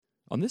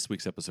On this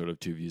week's episode of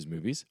Two Views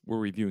Movies, we're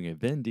reviewing a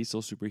Vin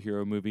Diesel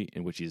superhero movie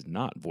in which he's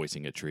not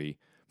voicing a tree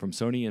from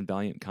Sony and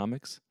Valiant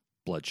Comics,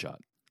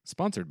 Bloodshot.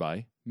 Sponsored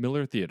by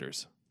Miller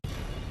Theaters.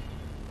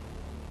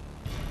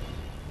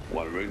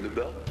 Want to ring the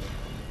bell?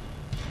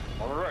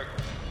 All right.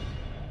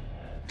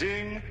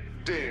 Ding,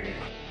 ding.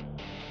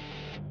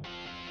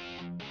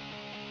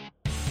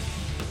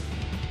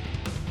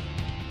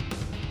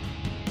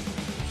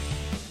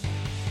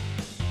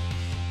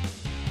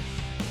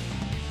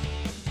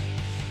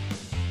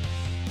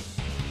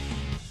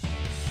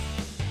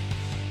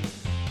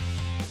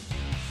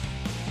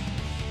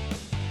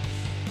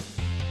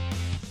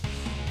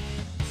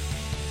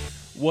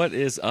 What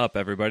is up,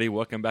 everybody?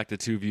 Welcome back to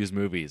Two Views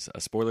Movies,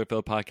 a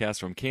spoiler-filled podcast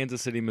from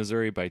Kansas City,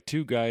 Missouri by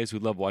two guys who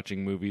love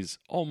watching movies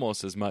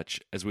almost as much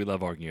as we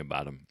love arguing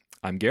about them.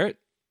 I'm Garrett.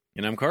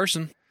 And I'm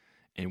Carson.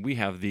 And we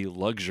have the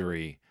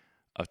luxury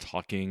of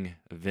talking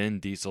Vin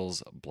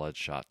Diesel's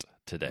Bloodshot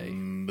today.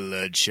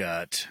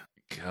 Bloodshot.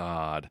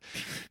 God.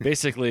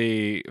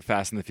 Basically,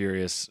 Fast and the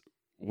Furious,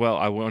 well,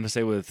 I want to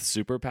say with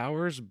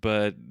superpowers,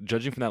 but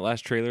judging from that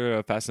last trailer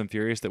of Fast and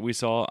Furious that we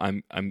saw,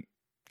 I'm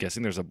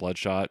guessing there's a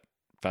Bloodshot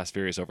Fast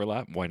Furious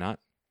overlap. Why not?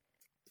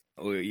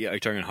 Oh, yeah, are you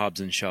talking Hobbs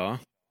and Shaw?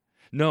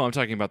 No, I'm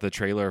talking about the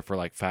trailer for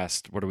like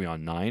Fast, what are we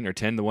on, 9 or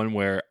 10? The one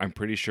where I'm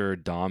pretty sure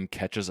Dom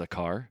catches a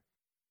car.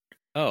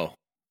 Oh,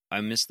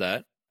 I missed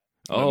that.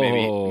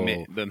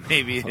 Oh. But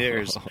maybe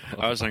there's...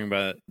 I was talking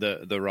about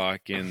the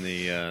Rock and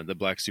the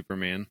Black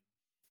Superman.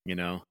 You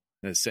know,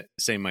 the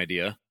same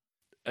idea.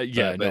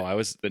 I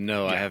was... But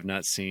no, yeah. I have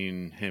not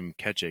seen him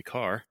catch a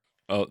car.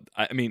 Oh,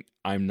 I mean,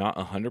 I'm not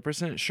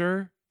 100%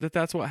 sure that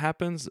that's what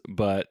happens,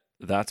 but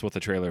that's what the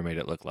trailer made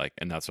it look like,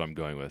 and that's what I'm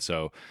going with.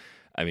 So,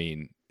 I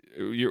mean,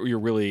 you're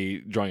really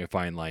drawing a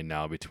fine line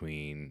now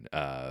between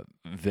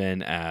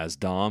Vin as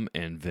Dom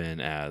and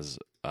Vin as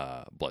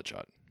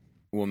Bloodshot.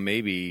 Well,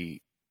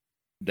 maybe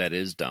that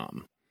is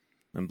Dom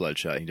and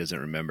Bloodshot. He doesn't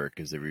remember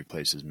because they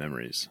replace his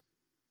memories.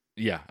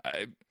 Yeah,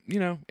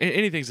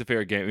 anything's a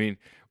fair game. I mean,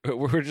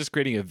 we're just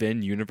creating a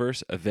Vin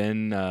universe, a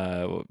Vin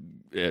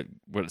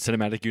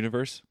cinematic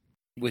universe,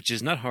 which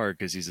is not hard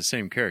because he's the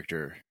same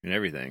character and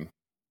everything.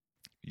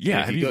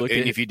 Yeah,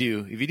 if you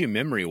do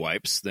memory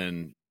wipes,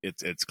 then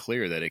it's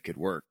clear that it could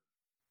work.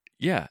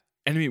 Yeah,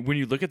 and I mean, when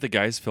you look at the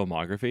guy's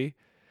filmography,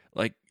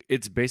 like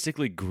it's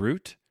basically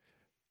Groot,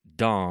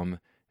 Dom,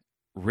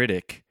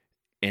 Riddick,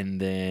 and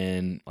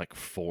then like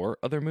 4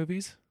 other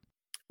movies.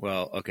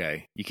 Well,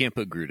 okay, you can't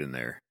put Groot in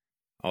there.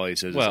 All he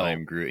says is "I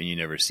am Groot," and you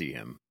never see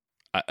him.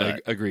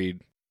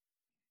 Agreed.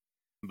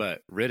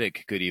 But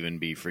Riddick could even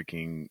be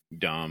freaking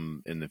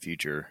Dom in the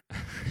future.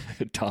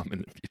 Dom in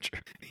the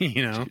future.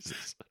 You know?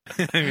 Jesus.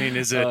 I mean,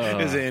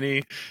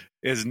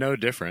 is no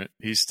different.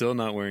 He's still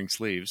not wearing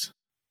sleeves.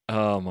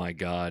 Oh my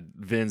God.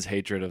 Vin's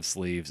hatred of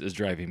sleeves is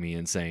driving me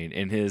insane.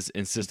 And his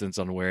insistence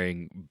on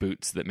wearing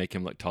boots that make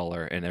him look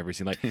taller in every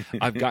scene. Like,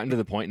 I've gotten to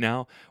the point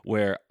now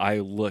where I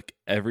look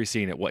every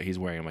scene at what he's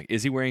wearing. I'm like,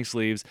 is he wearing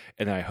sleeves?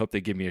 And then I hope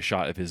they give me a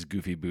shot of his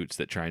goofy boots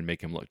that try and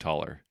make him look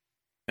taller.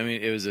 I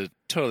mean, it was a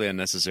totally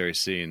unnecessary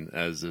scene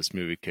as this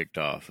movie kicked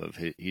off of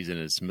he's in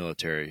his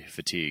military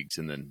fatigues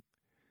and then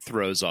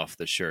throws off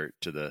the shirt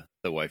to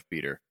the wife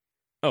beater.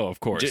 Oh, of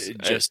course.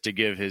 Just to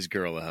give his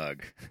girl a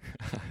hug.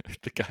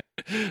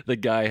 The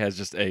guy has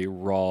just a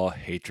raw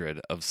hatred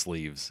of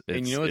sleeves.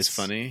 And you know what's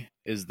funny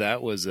is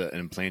that was an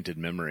implanted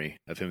memory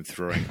of him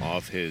throwing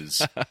off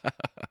his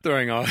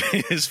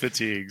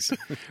fatigues.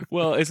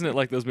 Well, isn't it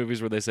like those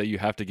movies where they say you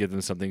have to give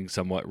them something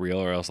somewhat real,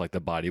 or else like the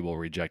body will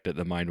reject it,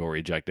 the mind will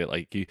reject it.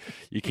 Like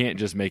you can't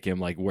just make him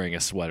like wearing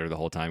a sweater the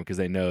whole time, because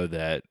they know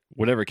that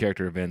whatever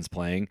character Vin's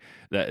playing,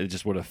 that it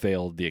just would have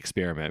failed the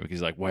experiment, because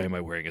he's like, why am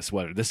I wearing a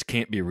sweater? This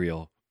can't be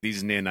real.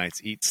 These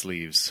nanites eat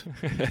sleeves.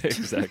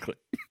 Exactly.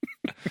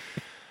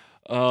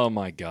 Oh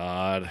my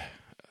God.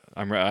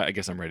 I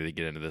guess I'm ready to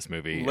get into this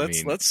movie.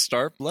 Let's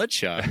start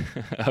Bloodshot.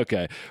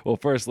 Okay. Well,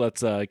 first,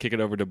 let's kick it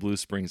over to Blue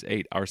Springs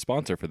 8, our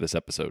sponsor for this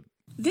episode.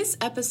 This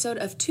episode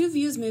of Two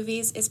Views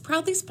Movies is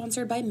proudly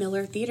sponsored by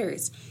Miller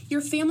Theaters,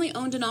 your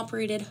family-owned and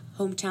operated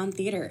hometown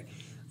theater.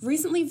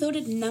 Recently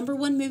voted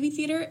 #1 movie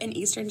theater in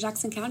Eastern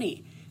Jackson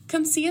County.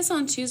 Come see us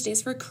on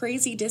Tuesdays for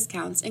crazy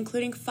discounts,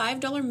 including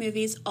 $5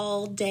 movies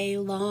all day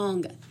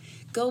long.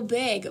 Go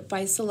big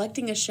by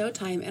selecting a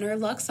showtime in our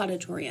Lux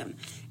Auditorium.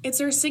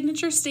 It's our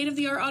signature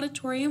state-of-the-art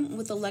auditorium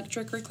with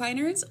electric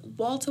recliners,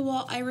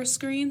 wall-to-wall iris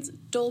screens,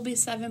 Dolby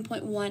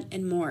 7.1,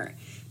 and more.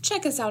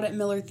 Check us out at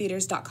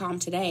millertheaters.com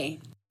today.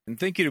 And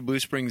thank you to Blue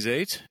Springs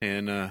 8.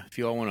 And if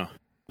you all want to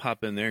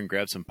pop in there and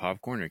grab some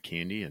popcorn or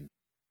candy and,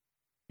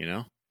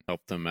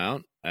 help them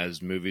out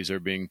as movies are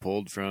being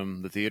pulled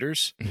from the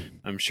theaters,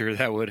 I'm sure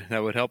that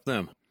would help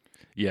them.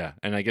 Yeah,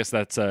 and I guess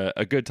that's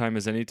a good time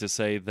as any to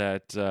say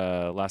that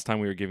last time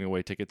we were giving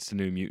away tickets to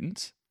New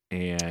Mutants,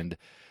 and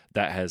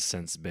that has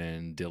since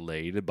been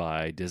delayed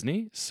by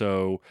Disney.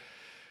 So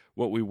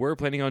what we were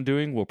planning on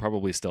doing will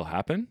probably still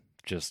happen,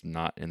 just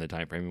not in the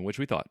time frame in which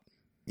we thought.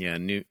 Yeah,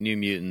 New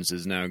Mutants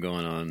is now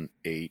going on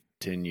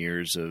 8-10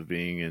 years of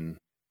being in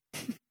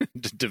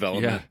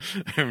development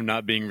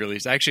not being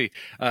released. Actually,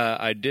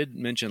 I did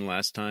mention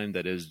last time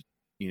that is,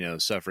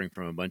 suffering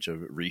from a bunch of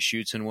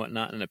reshoots and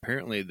whatnot, and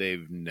apparently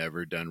they've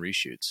never done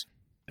reshoots,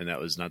 and that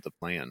was not the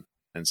plan.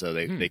 And so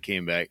they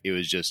came back. It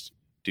was just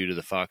due to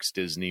the Fox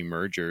Disney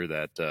merger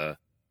that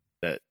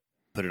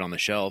put it on the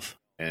shelf,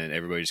 and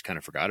everybody just kind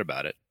of forgot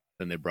about it.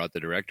 Then they brought the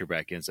director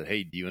back in and said,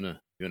 "Hey, do you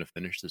wanna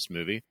finish this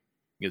movie?"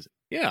 He goes,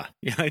 "Yeah,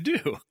 I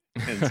do."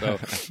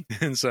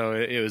 And so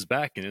it was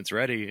back and it's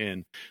ready,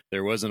 and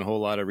there wasn't a whole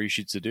lot of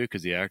reshoots to do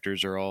because the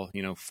actors are all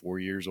 4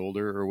 years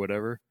older or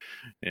whatever,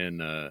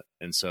 and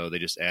so they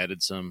just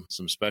added some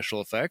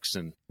special effects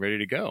and ready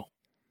to go.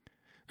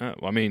 Well,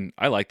 I mean,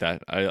 I like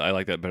that. I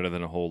like that better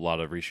than a whole lot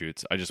of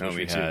reshoots. I just wish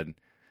we had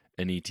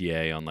an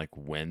ETA on like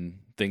when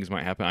things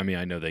might happen. I mean,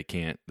 I know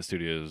the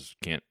studios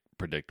can't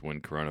predict when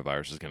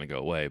coronavirus is going to go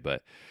away,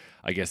 but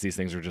I guess these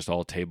things are just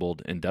all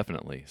tabled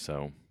indefinitely.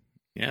 So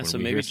yeah, so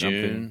maybe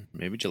June,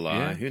 maybe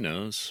July. Who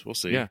knows? We'll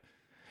see. Yeah,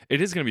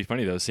 it is going to be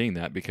funny though seeing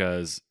that,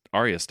 because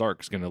Arya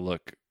Stark's going to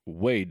look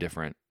way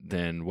different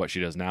than what she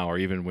does now, or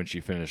even when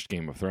she finished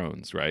Game of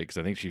Thrones, right? Because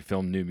I think she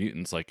filmed New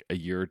Mutants like a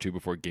year or two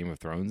before Game of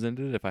Thrones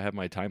ended, if I have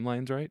my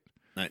timelines right.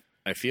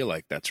 I feel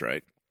like that's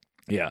right.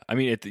 Yeah, I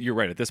mean, you're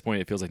right. At this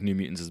point, it feels like New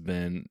Mutants has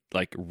been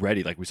like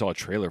ready. Like we saw a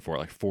trailer for it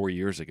like 4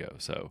 years ago.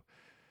 So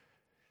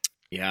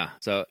yeah,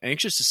 so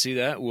anxious to see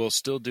that. We'll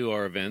still do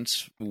our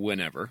events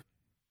whenever.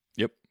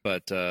 Yep.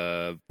 But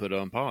put it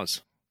on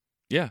pause.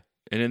 Yeah.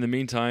 And in the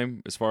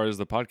meantime, as far as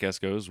the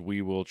podcast goes,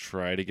 we will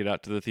try to get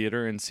out to the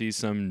theater and see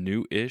some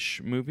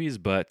new-ish movies.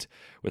 But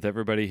with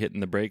everybody hitting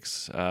the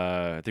brakes,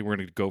 I think we're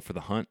going to go for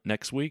The Hunt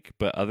next week.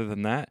 But other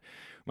than that,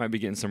 we might be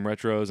getting some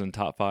retros and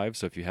top five.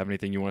 So if you have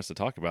anything you want us to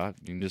talk about,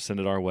 you can just send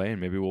it our way,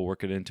 and maybe we'll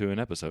work it into an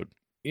episode.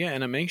 Yeah,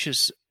 and I'm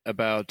anxious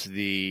about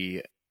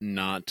the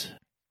not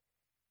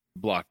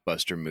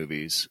blockbuster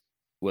movies,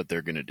 what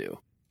they're going to do.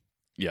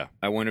 Yeah.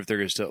 I wonder if they're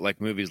going to still, like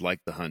movies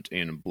like The Hunt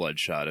and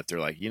Bloodshot, if they're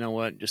like, you know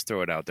what, just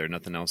throw it out there.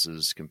 Nothing else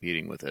is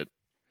competing with it.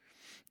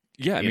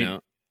 Yeah, I mean,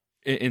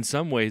 in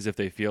some ways, if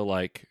they feel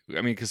like,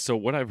 because so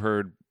what I've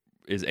heard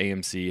is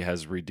AMC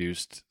has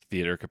reduced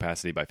theater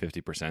capacity by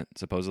 50%,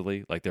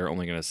 supposedly. Like they're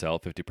only going to sell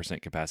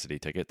 50% capacity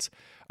tickets.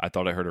 I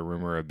thought I heard a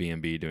rumor of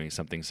B&B doing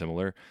something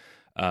similar.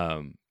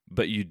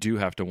 But you do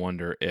have to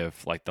wonder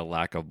if like the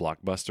lack of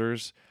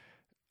blockbusters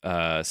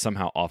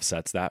somehow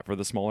offsets that for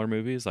the smaller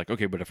movies. Like,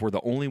 okay, but if we're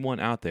the only one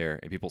out there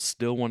and people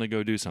still want to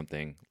go do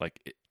something,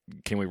 like,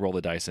 can we roll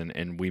the dice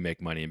and we make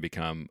money and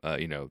become,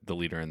 the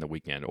leader in the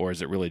weekend? Or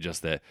is it really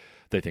just that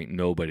they think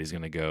nobody's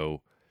going to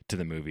go to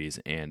the movies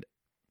and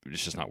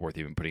it's just not worth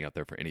even putting out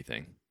there for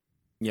anything?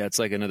 Yeah, it's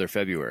like another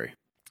February.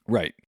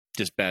 Right.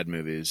 Just bad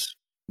movies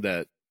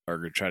that are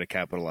going to try to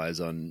capitalize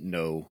on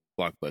no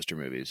blockbuster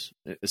movies.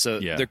 So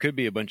there could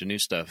be a bunch of new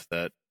stuff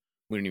that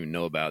we didn't even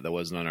know about that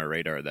wasn't on our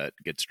radar that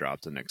gets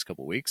dropped in the next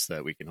couple of weeks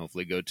that we can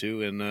hopefully go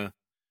to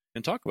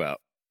and talk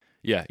about.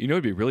 Yeah,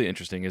 it'd be really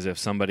interesting is if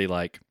somebody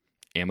like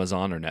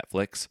Amazon or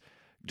Netflix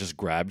just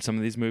grabbed some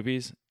of these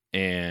movies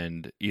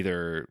and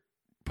either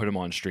put them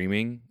on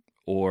streaming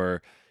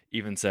or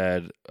even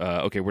said,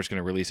 okay, we're just going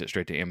to release it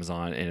straight to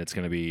Amazon and it's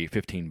going to be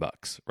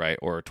 $15, right?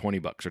 Or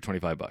 $20 or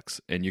 $25.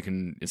 And you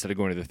can, instead of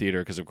going to the theater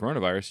because of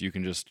coronavirus, you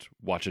can just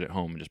watch it at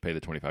home and just pay the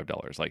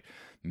 $25. Like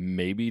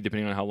maybe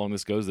depending on how long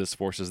this goes, this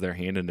forces their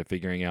hand into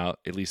figuring out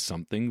at least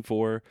something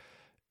for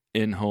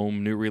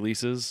in-home new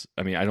releases.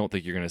 I mean, I don't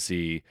think you're going to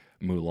see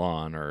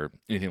Mulan or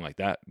anything like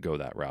that go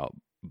that route,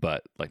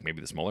 but like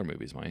maybe the smaller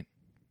movies might.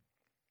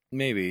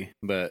 Maybe,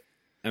 but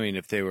I mean,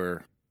 if they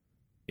were,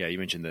 yeah, you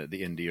mentioned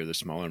the indie or the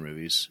smaller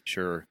movies,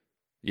 sure.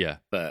 Yeah.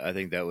 But I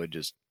think that would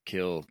just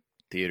kill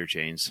theater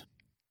chains.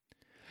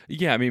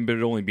 Yeah, I mean, but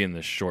it'd only be in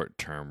the short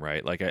term,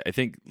 right? Like, I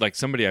think, like,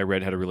 somebody I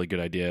read had a really good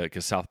idea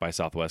because South by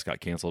Southwest got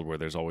canceled where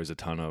there's always a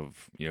ton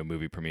of,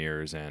 movie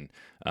premieres and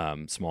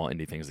small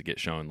indie things that get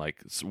shown. Like,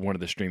 one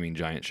of the streaming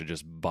giants should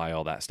just buy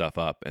all that stuff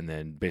up and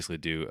then basically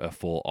do a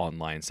full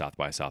online South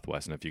by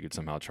Southwest. And if you could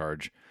somehow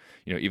charge,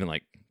 even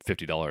like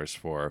 $50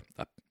 for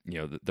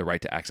the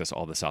right to access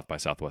all the South by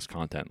Southwest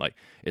content, like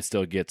it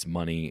still gets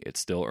money, it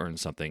still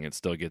earns something, it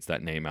still gets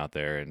that name out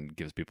there and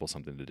gives people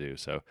something to do.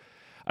 So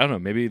I don't know,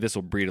 maybe this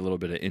will breed a little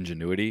bit of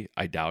ingenuity.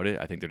 I doubt it.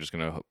 I think they're just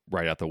going to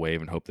ride out the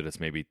wave and hope that it's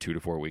maybe 2 to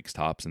 4 weeks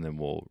tops and then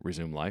we'll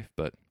resume life,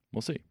 but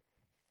we'll see.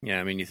 Yeah,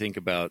 I mean, you think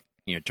about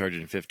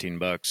charging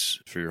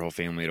 $15 for your whole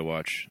family to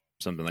watch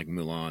something like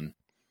Mulan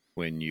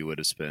when you would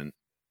have spent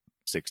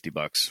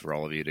 $60 for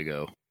all of you to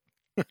go.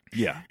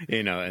 Yeah.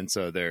 And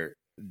so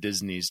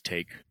Disney's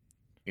take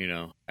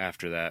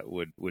after that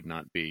would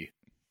not be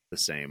the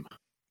same.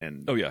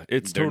 And oh yeah,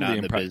 it's they're totally not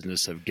in the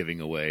business of giving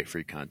away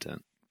free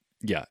content.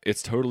 Yeah,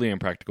 it's totally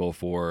impractical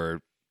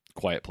for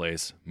Quiet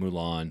Place,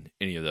 Mulan,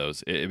 any of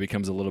those. It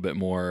becomes a little bit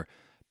more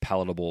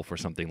palatable for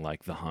something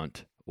like The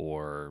Hunt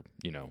or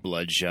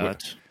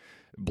Bloodshot,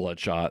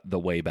 The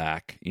Way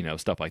Back,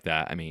 stuff like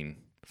that. I mean,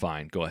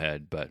 fine, go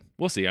ahead, but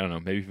we'll see. I don't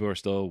know. Maybe people are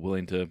still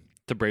willing to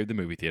brave the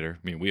movie theater.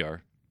 I mean, we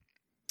are.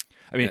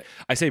 I mean,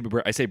 I say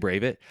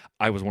brave it.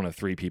 I was one of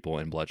 3 people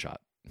in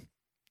Bloodshot.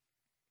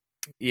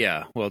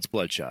 Yeah, well, it's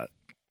Bloodshot.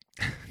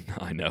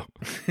 I know.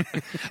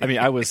 I mean,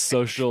 I was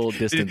social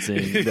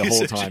distancing the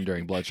whole time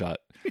during Bloodshot.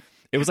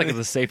 It was like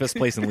the safest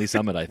place in Lee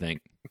Summit, I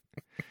think.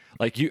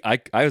 Like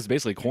I was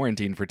basically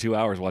quarantined for 2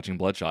 hours watching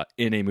Bloodshot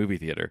in a movie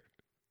theater.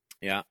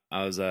 Yeah,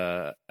 I was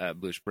at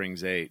Blue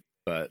Springs 8,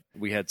 but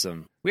we had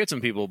some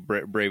people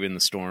braving the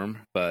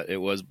storm, but it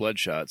was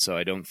Bloodshot, so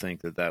I don't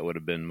think that would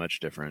have been much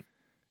different.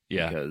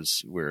 Yeah,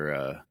 because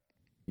we're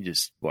you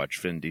just watch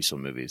Vin Diesel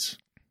movies.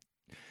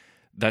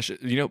 That should,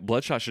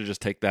 Bloodshot should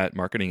just take that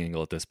marketing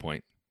angle at this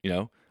point.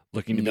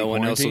 Looking to no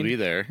one else will be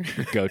there.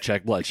 Go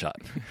check Bloodshot.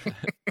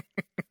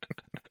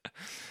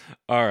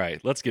 All right,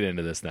 let's get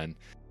into this then.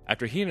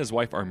 After he and his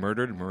wife are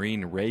murdered,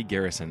 Marine Ray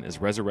Garrison is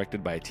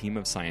resurrected by a team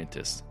of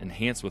scientists.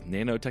 Enhanced with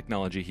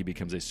nanotechnology, he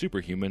becomes a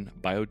superhuman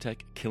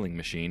biotech killing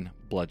machine,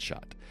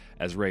 Bloodshot.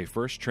 As Ray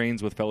first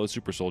trains with fellow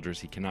super soldiers,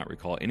 he cannot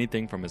recall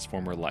anything from his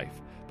former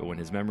life. But when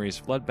his memories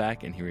flood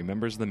back and he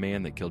remembers the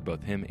man that killed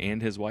both him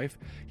and his wife,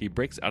 he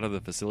breaks out of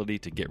the facility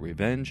to get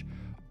revenge,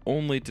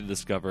 only to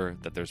discover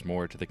that there's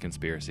more to the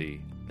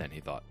conspiracy than he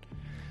thought.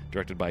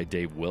 Directed by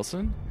Dave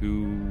Wilson,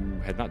 who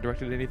had not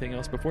directed anything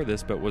else before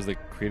this, but was the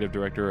creative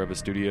director of a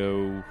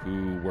studio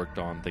who worked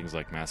on things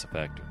like Mass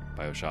Effect,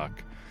 BioShock,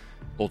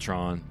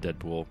 Ultron,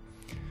 Deadpool.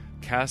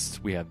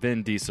 Cast, we have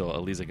Vin Diesel,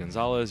 Eliza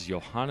Gonzalez,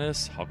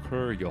 Johannes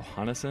Halkur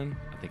Johannesson.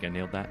 I think I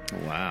nailed that.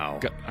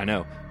 Wow. I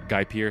know.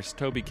 Guy Pearce,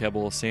 Toby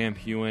Kebbell, Sam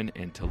Heughan,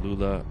 and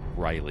Tallulah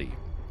Riley.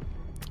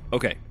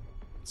 Okay,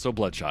 so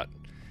Bloodshot.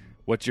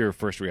 What's your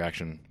first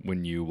reaction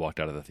when you walked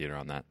out of the theater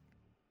on that?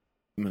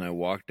 When I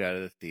walked out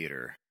of the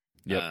theater,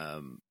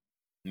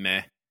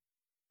 meh.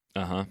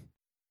 Uh-huh.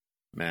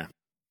 Meh.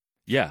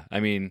 Yeah, I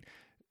mean,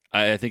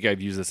 I think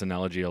I've used this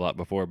analogy a lot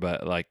before,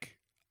 but like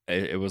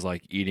it was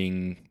like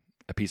eating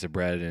a piece of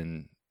bread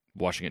and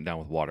washing it down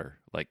with water.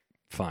 Like,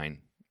 fine.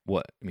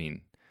 What? I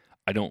mean,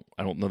 I don't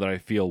know that I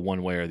feel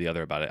one way or the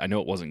other about it. I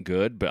know it wasn't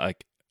good, but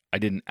like I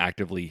didn't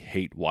actively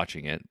hate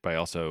watching it, but I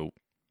also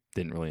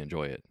didn't really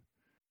enjoy it.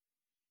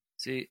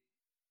 See,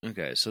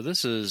 okay, so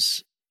this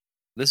is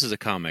a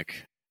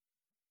comic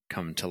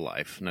come to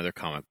life, another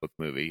comic book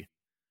movie,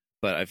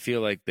 but I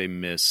feel like they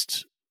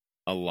missed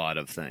a lot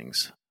of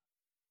things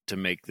to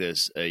make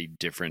this a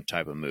different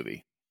type of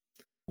movie.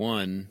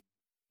 One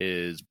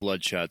is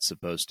Bloodshot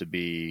supposed to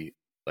be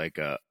like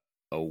a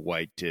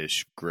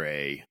whitish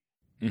gray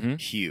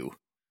hue,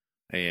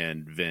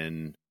 and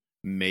Vin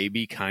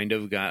maybe kind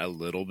of got a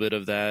little bit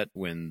of that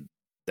when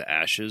the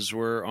ashes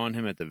were on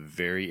him at the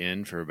very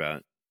end for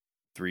about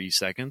 3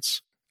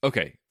 seconds.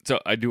 Okay,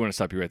 so I do want to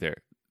stop you right there.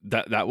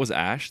 That was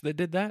Ash that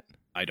did that?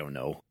 I don't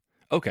know.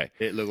 Okay.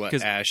 It looked like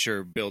ash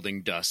or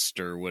building dust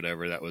or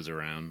whatever that was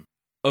around.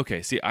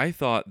 Okay, see, I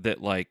thought that,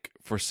 like,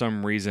 for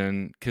some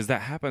reason, because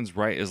that happens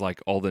right as,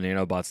 like, all the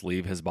nanobots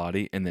leave his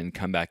body and then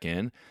come back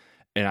in,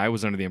 and I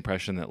was under the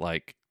impression that,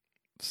 like,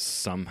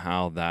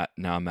 somehow that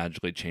now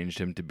magically changed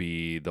him to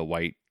be the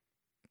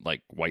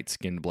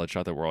white-skinned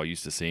Bloodshot that we're all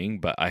used to seeing,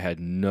 but I had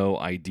no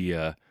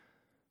idea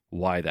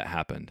why that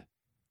happened.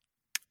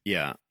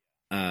 Yeah.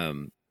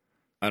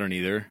 I don't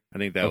either. I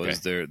think that was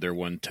their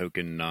one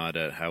token nod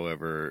at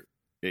however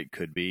it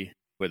could be,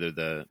 whether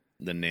the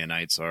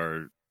nanites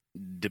are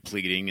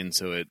depleting and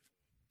so it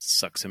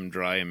sucks him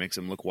dry and makes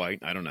him look white.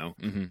 I don't know.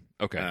 Mm-hmm.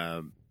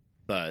 Okay.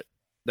 But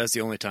that's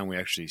the only time we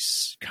actually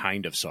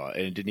kind of saw it.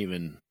 And it didn't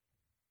even,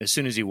 as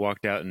soon as he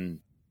walked out and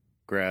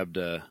grabbed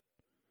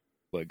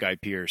Guy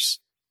Pearce,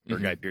 or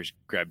Guy Pearce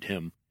grabbed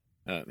him,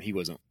 he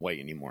wasn't white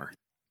anymore.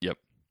 Yep.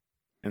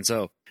 And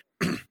so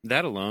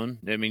that alone,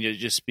 I mean, it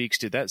just speaks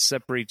to that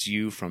separates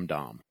you from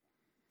Dom.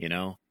 You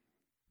know,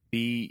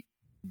 be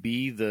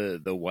the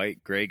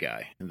white gray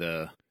guy,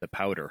 the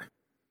powder,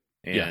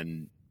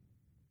 and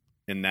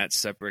that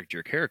separates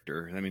your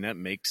character. I mean, that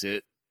makes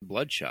it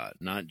Bloodshot,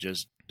 not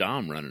just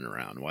Dom running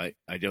around. Why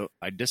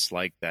I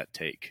dislike that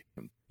take.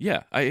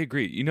 Yeah, I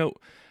agree. You know,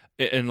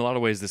 in a lot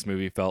of ways, this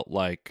movie felt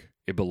like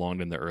it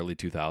belonged in the early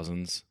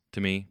 2000s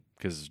to me,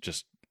 because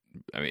just.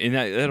 I mean,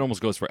 and that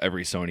almost goes for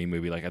every Sony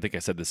movie. Like, I think I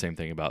said the same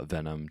thing about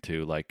Venom,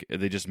 too. Like,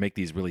 they just make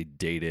these really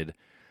dated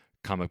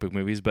comic book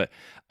movies. But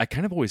I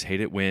kind of always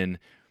hate it when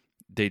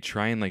they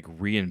try and, like,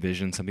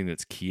 re-envision something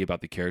that's key about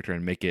the character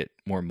and make it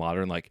more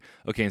modern. Like,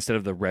 okay, instead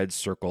of the red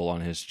circle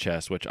on his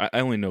chest, which I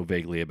only know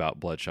vaguely about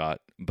Bloodshot,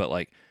 but,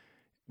 like,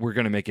 we're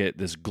going to make it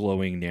this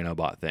glowing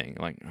nanobot thing.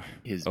 Like,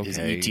 his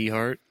E.T.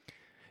 heart?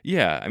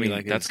 Yeah, I mean,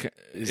 like that's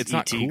it's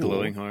not cool.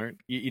 Glowing heart.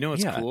 You know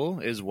what's cool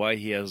is why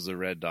he has the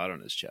red dot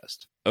on his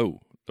chest.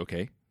 Oh,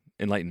 okay.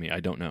 Enlighten me. I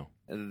don't know.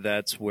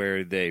 That's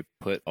where they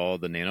put all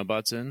the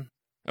nanobots in.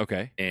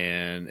 Okay.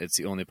 And it's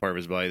the only part of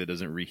his body that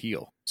doesn't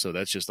reheal. So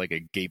that's just like a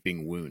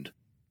gaping wound.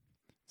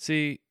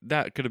 See,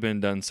 that could have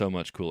been done so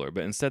much cooler,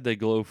 but instead they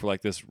glow for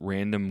like this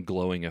random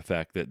glowing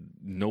effect that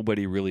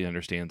nobody really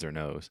understands or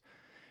knows.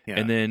 Yeah.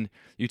 And then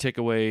you take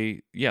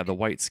away, the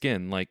white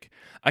skin. Like,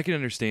 I can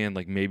understand,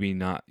 like, maybe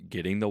not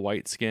getting the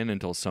white skin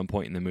until some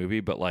point in the movie,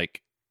 but,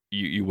 like,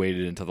 you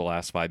waited until the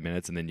last 5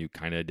 minutes and then you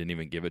kind of didn't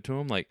even give it to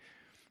him. Like,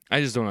 I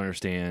just don't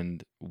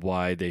understand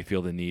why they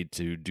feel the need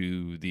to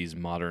do these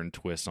modern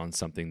twists on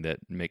something that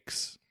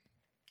makes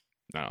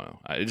I don't know.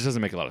 It just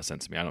doesn't make a lot of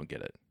sense to me. I don't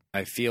get it.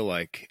 I feel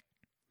like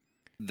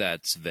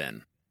that's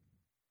Vin.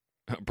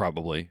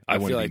 Probably. I I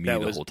feel wouldn't like be that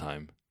me the was- whole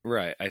time.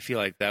 Right. I feel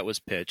like that was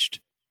pitched.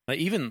 Like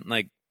even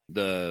like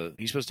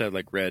he's supposed to have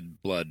like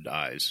red blood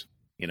eyes,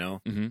 you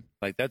know? Mm-hmm.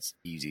 Like that's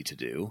easy to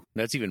do.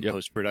 That's even Yep.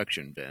 post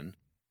production, Vin.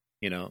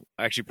 You know,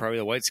 actually probably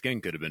the white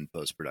skin could have been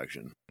post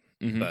production.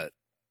 Mm-hmm. But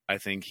I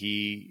think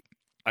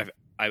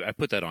I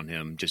put that on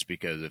him just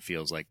because it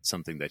feels like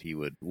something that he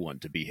would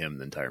want to be him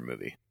the entire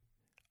movie.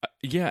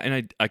 Yeah,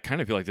 and I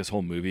kind of feel like this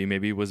whole movie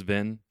maybe was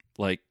Vin.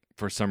 Like,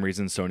 for some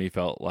reason, Sony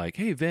felt like,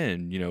 hey,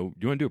 Vin, you know,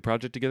 you want to do a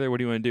project together? What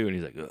do you want to do? And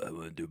he's like, oh, I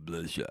want to do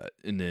Bloodshot.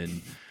 And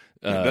then...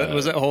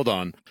 Hold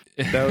on.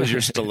 That was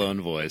your Stallone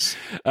voice.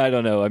 I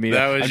don't know. I mean,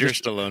 That was I'm your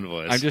just, Stallone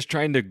voice. I'm just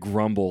trying to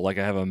grumble like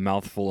I have a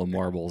mouthful of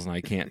marbles and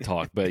I can't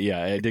talk. But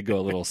yeah, I did go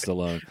a little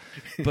Stallone.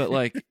 But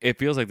like, it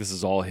feels like this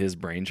is all his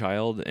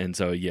brainchild. And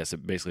so, yes,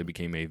 it basically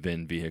became a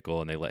Vin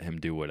vehicle and they let him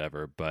do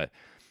whatever. But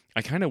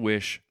I kind of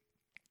wish...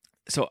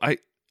 So I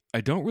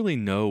don't really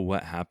know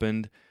what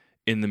happened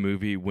in the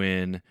movie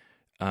when...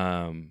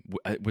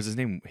 was his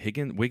name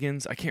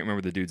Wiggins? I can't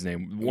remember the dude's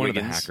name. One of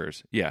the Wiggins.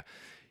 hackers. Yeah.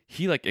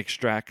 He like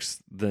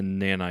extracts the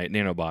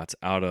nanobots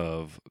out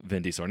of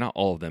Vin Diesel. Not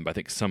all of them, but I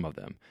think some of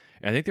them.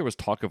 And I think there was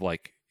talk of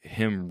like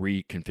him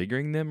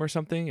reconfiguring them or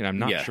something, and I'm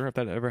not Yeah. sure if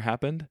that ever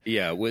happened.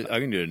 Yeah, I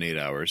can do it in 8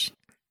 hours.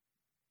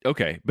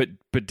 Okay, but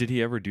did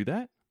he ever do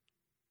that?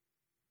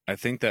 I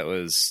think that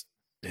was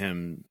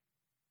him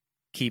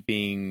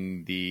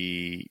keeping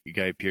the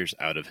Guy Pearce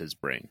out of his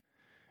brain.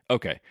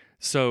 Okay.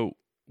 So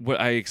what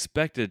I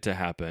expected to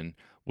happen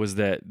was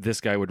that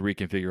this guy would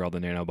reconfigure all the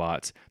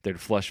nanobots. They'd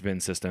flush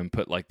Vin's system,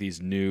 put like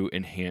these new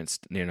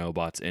enhanced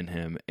nanobots in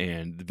him,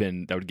 and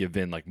Vin, that would give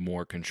Vin like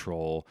more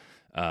control.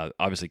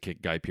 Obviously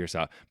kick Guy Pearce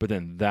out, but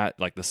then that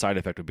like the side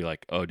effect would be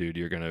like, oh dude,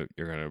 you're gonna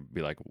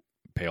be like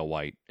pale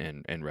white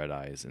and red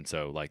eyes, and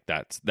so like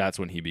that's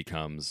when he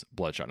becomes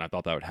Bloodshot. And I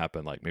thought that would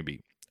happen like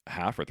maybe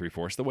half or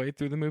 3/4 the way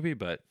through the movie,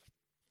 but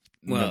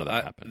none of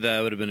that happened.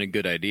 That would have been a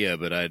good idea,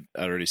 but I'd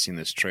already seen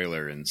this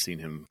trailer and seen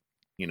him,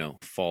 you know,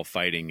 fall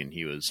fighting, and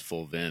he was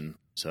full Vin.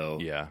 So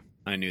Yeah.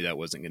 I knew that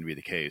wasn't going to be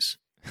the case.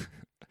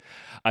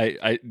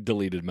 I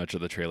deleted much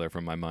of the trailer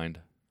from my mind.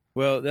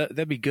 Well,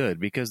 that'd be good,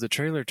 because the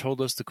trailer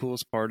told us the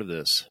coolest part of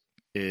this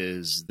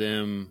is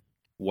them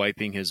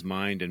wiping his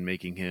mind and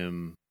making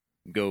him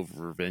go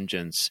for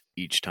vengeance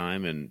each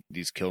time in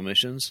these kill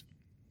missions.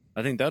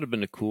 I think that would have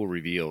been a cool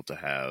reveal to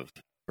have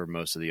for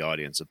most of the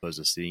audience, opposed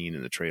to seeing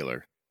in the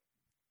trailer.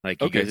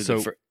 Like, you Okay, guys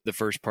so- did the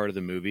first part of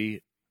the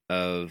movie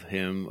of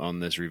him on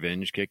this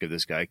revenge kick of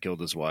this guy killed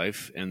his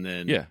wife, and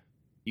then Yeah.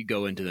 you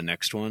go into the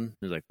next one,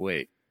 it's like,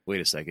 wait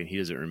a second, he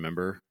doesn't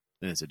remember,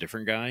 and it's a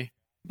different guy.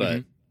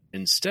 But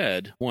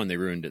instead, one, they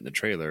ruined it in the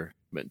trailer,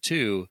 but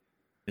two,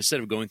 instead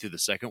of going through the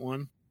second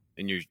one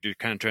and you're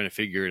kind of trying to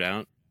figure it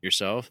out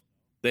yourself,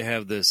 they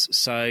have this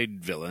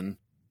side villain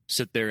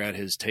sit there at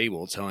his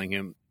table telling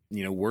him,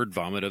 you know, word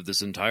vomit of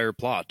this entire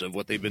plot of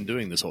what they've been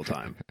doing this whole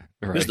time.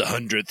 Right. This is the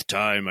 100th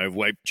time I've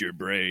wiped your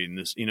brain.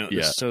 This, you know,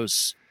 Yeah. it's so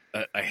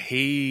I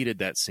hated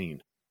that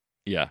scene.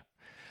 Yeah.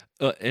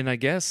 And I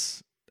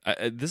guess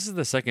this is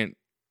the second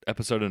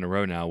episode in a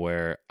row now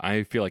where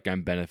I feel like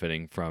I'm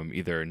benefiting from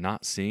either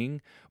not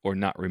seeing or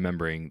not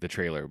remembering the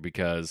trailer,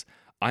 because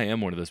I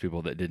am one of those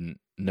people that didn't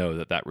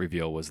know that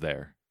reveal was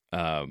there.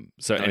 And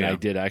I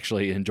did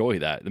actually enjoy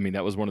that. I mean,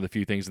 that was one of the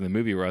few things in the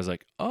movie where I was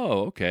like,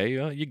 oh, okay,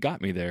 you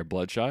got me there,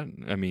 Bloodshot.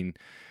 I mean,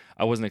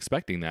 I wasn't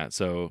expecting that.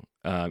 So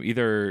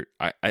either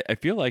I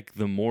feel like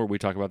the more we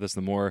talk about this,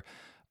 the more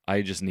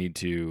I just need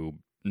to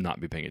not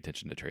be paying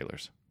attention to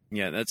trailers.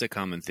 Yeah, that's a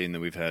common theme that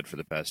we've had for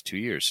the past 2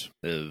 years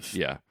of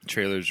Yeah.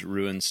 trailers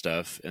ruin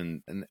stuff,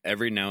 and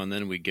every now and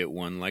then we get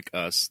one like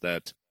us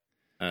that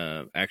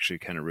actually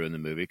kind of ruined the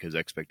movie because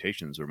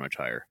expectations were much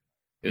higher.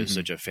 It was Mhm.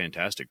 such a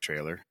fantastic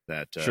trailer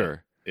that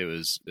Sure. it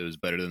was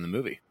better than the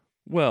movie.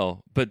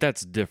 Well, but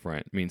that's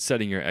different. I mean,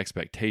 setting your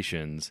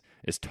expectations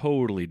is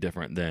totally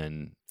different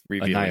than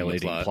Revealing the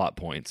annihilating plot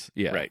points.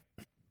 Yeah. Right.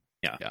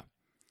 Yeah. Yeah.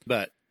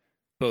 But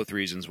both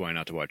reasons why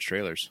not to watch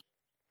trailers.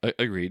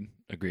 Agreed.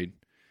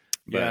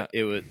 But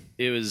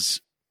it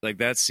was like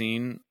that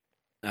scene.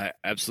 I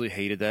absolutely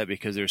hated that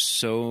because there's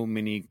so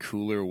many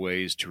cooler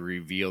ways to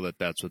reveal that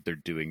that's what they're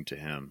doing to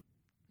him.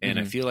 And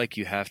I Mhm. feel like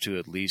you have to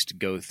at least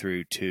go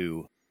through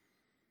 2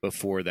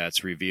 before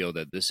that's revealed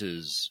that this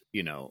is,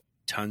 you know,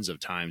 tons of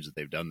times that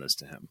they've done this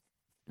to him,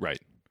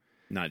 Right.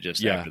 not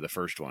just Yeah. after the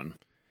first one.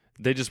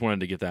 They just wanted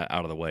to get that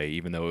out of the way,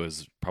 even though it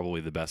was probably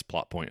the best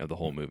plot point of the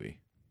whole movie.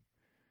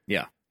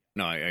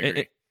 No, I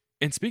agree.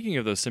 And speaking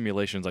of those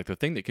simulations, like the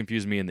thing that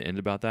confused me in the end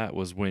about that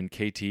was when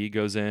KT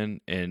goes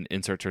in and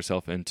inserts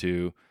herself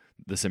into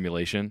the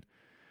simulation.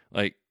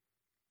 Like,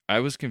 I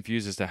was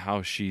confused as to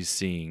how she's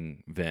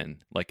seeing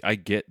Vin. Like, I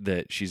get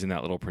that she's in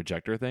that little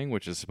projector thing,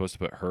 which is supposed to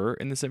put her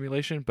in the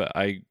simulation, but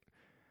I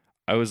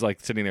was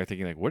like sitting there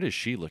thinking, like, what is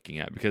she looking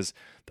at? Because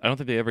I don't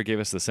think they ever gave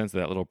us the sense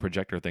that little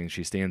projector thing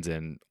she stands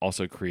in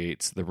also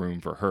creates the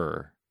room for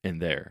her in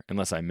there,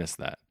 unless I missed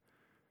that.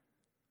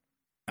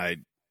 I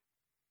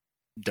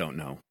don't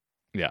know.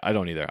 Yeah, I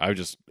don't either. I was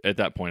just at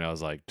that point, I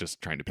was like,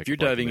 just trying to pick. If you're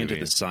apart diving the into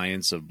movie. the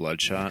science of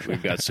Bloodshot,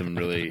 we've got some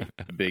really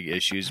big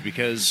issues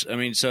because I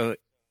mean, so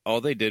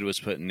all they did was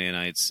put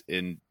nanites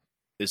in.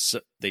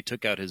 They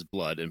took out his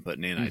blood and put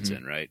nanites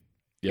in, right?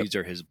 Yep. These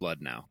are his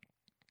blood now.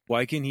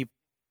 Why can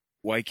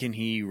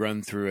he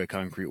run through a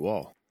concrete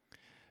wall?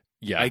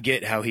 Yeah, I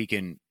get how he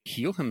can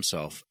heal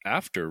himself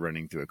after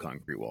running through a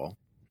concrete wall,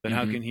 but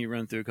how Mhm. can he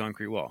run through a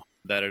concrete wall?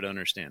 That I don't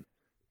understand.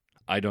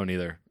 I don't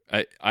either.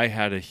 I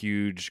had a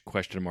huge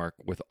question mark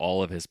with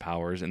all of his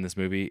powers in this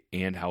movie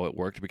and how it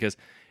worked, because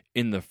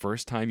in the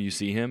first time you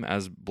see him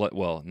as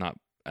not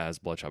as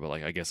Bloodshot, but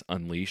like I guess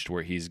Unleashed,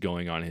 where he's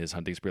going on his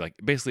hunting spree, like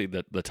basically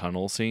the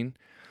tunnel scene,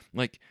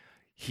 like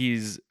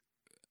he's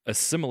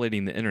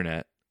assimilating the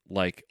internet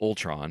like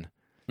Ultron.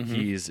 Mhm.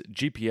 He's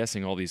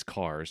GPSing all these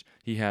cars.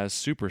 He has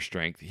super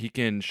strength. He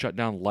can shut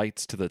down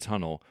lights to the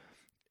tunnel,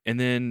 and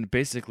then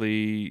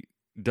basically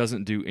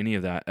doesn't do any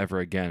of that ever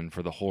again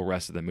for the whole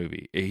rest of the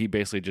movie. He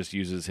basically just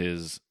uses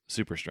his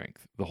super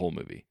strength the whole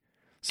movie.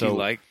 So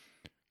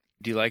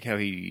Do you like how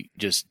he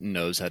just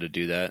knows how to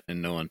do that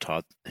and no one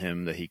taught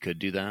him that he could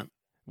do that?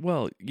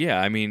 well, yeah,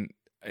 I mean,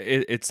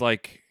 it's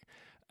like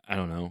I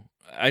don't know.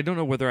 I don't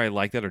know whether I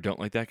like that or don't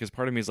like that, because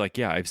part of me is like,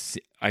 yeah,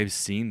 I've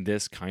seen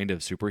this kind of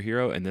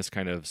superhero and this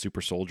kind of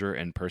super soldier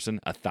and person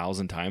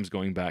 1,000 times,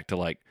 going back to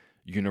like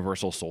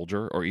Universal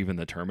Soldier or even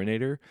the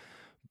Terminator,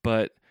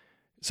 but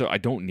so I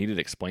don't need it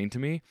explained to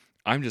me.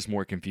 I'm just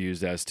more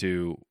confused as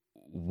to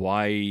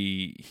why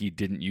he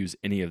didn't use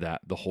any of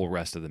that the whole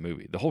rest of the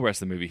movie. The whole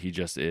rest of the movie, he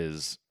just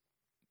is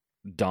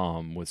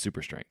Dom with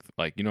super strength.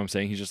 Like, you know what I'm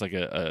saying? He's just like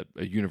a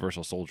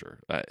universal soldier.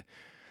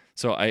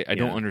 So I don't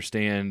Yeah.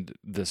 understand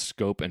the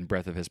scope and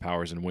breadth of his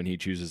powers and when he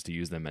chooses to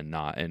use them and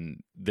not.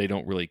 And they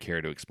don't really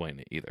care to explain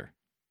it either.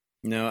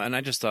 No, and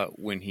I just thought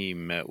when he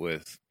met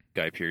with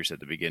Guy Pearce at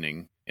the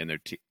beginning and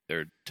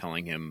they're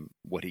telling him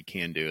what he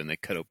can do and they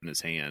cut open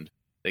his hand,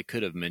 they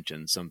could have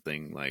mentioned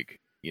something like,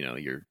 you know,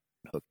 you're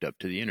hooked up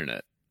to the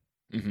internet.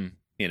 Mm-hmm.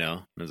 You know,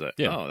 and I was like,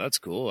 Yeah. oh, that's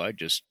cool. I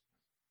just,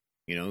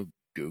 you know,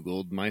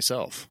 Googled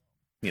myself,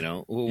 you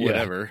know, Yeah.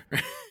 whatever.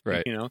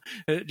 Right. You know,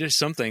 just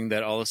something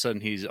that all of a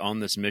sudden he's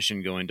on this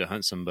mission going to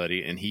hunt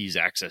somebody and he's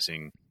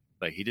accessing,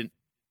 like he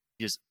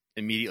just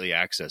immediately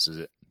accesses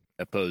it,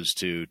 opposed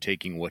to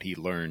taking what he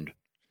learned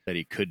that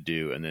he could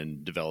do and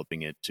then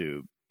developing it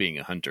to being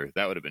a hunter.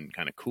 That would have been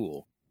kind of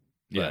cool.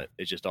 Yeah. But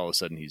it's just all of a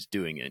sudden he's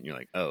doing it and you're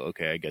like, oh,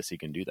 okay, I guess he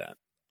can do that.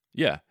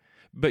 Yeah.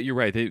 But you're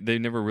right. They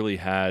never really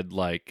had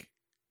like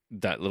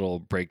that little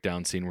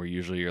breakdown scene where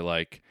usually you're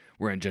like,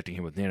 we're injecting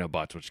him with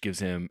nanobots, which gives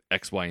him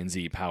X, Y, and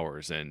Z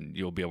powers, and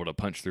you'll be able to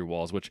punch through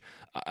walls, which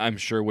I'm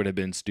sure would have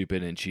been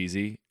stupid and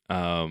cheesy.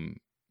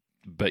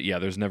 But yeah,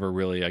 there's never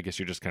really, I guess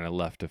you're just kind of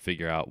left to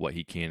figure out what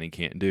he can and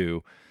can't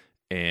do.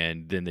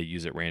 And then they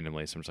use it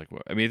randomly. So I'm just like,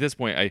 well, I mean, at this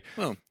point,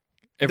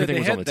 everything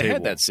was on the they table.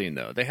 had that scene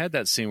though. They had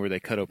that scene where they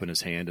cut open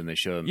his hand and they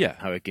show him Yeah.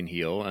 how it can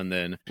heal, and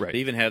then Right. they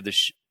even have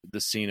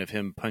the scene of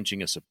him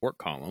punching a support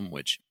column.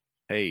 Which,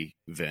 hey,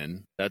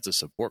 Vin, that's a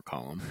support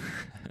column.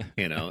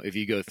 You know, if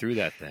you go through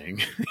that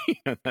thing,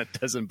 that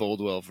doesn't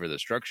bode well for the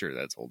structure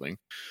that's holding.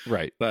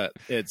 Right. But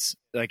it's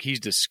like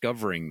he's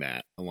discovering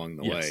that along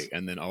the Yes. way,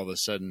 and then all of a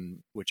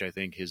sudden, which I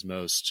think his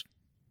most,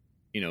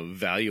 you know,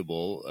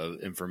 valuable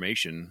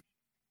information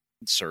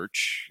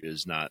search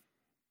is not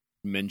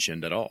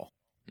mentioned at all.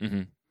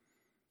 Mm-hmm.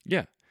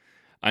 Yeah,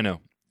 I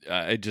know.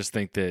 I just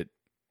think that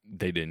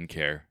they didn't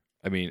care.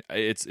 I mean,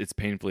 it's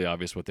painfully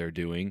obvious what they're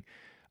doing.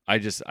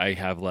 I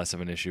have less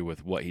of an issue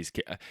with what he's.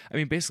 I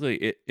mean,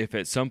 basically, if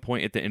at some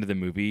point at the end of the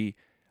movie,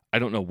 I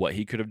don't know what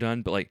he could have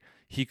done, but like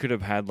he could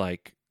have had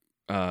like,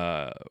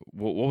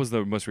 what was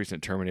the most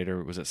recent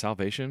Terminator? Was it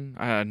Salvation?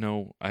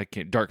 No, I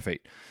can't. Dark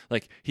Fate.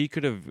 Like he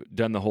could have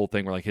done the whole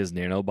thing where like his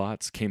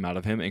nanobots came out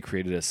of him and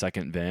created a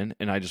second Ven,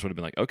 and I just would have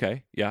been like,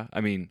 okay, yeah. I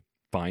mean,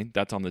 fine,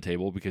 that's on the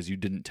table because you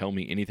didn't tell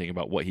me anything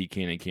about what he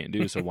can and can't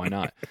do, so why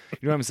not?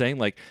 You know what I'm saying?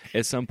 Like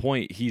at some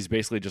point, he's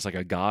basically just like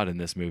a god in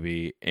this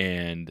movie,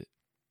 and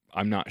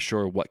I'm not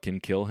sure what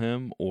can kill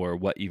him or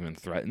what even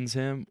threatens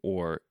him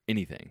or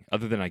anything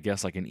other than I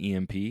guess like an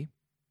EMP.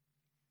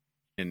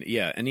 And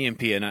yeah, an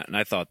EMP, and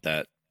I thought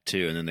that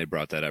too, and then they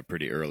brought that up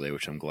pretty early,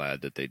 which I'm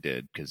glad that they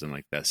did, because I'm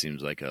like, that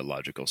seems like a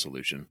logical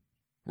solution.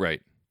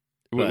 Right.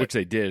 But- Which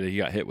they did. He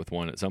got hit with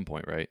one at some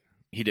point, right?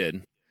 He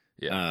did.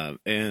 Yeah.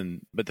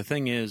 But the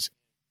thing is,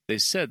 they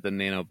said the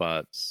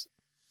nanobots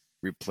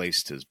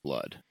replaced his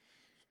blood,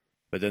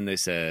 but then they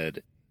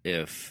said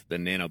if the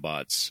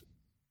nanobots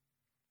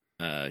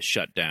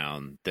shut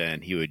down,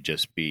 then he would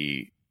just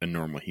be a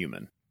normal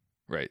human.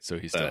 Right. So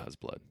he still has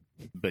blood.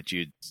 But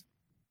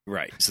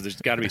right. So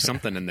there's got to be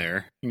something in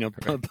there, you know,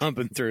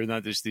 pumping through,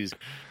 not just these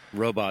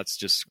robots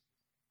just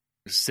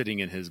sitting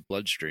in his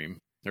bloodstream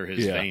or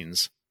his Yeah.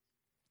 veins.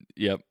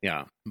 Yep.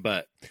 Yeah,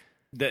 but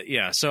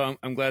so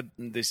I'm glad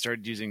they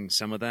started using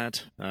some of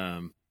that.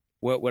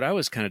 What I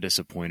was kind of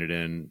disappointed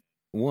in,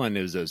 one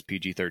is those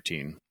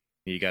PG-13.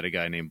 You got a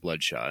guy named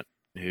Bloodshot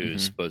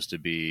who's Mhm. supposed to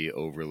be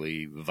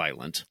overly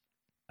violent.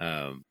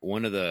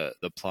 One of the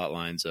plot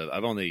lines of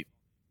I've only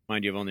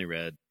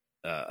read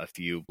a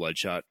few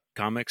Bloodshot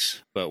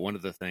comics, but one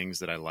of the things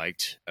that I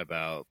liked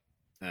about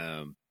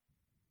one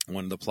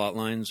of the plot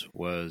lines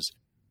was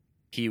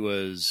he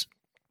was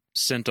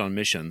sent on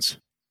missions,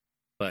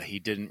 but he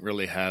didn't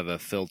really have a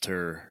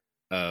filter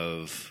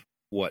of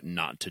what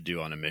not to do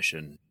on a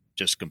mission,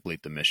 just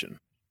complete the mission.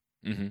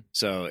 Mm-hmm.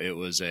 So it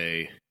was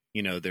there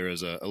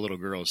was a little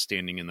girl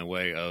standing in the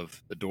way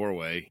of the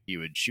doorway. He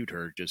would shoot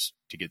her just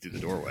to get through the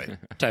doorway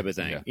type of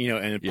thing, Yeah.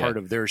 And part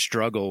of their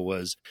struggle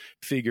was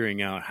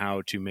figuring out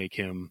how to make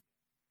him,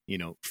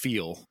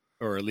 feel,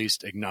 or at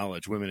least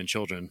acknowledge women and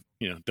children,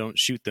 don't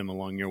shoot them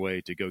along your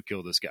way to go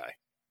kill this guy,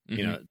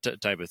 Mm-hmm.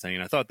 type of thing.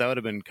 And I thought that would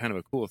have been kind of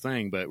a cool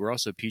thing, but we're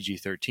also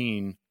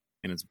PG-13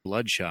 and it's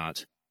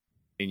Bloodshot.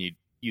 And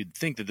you'd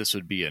think that this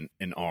would be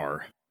an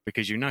R,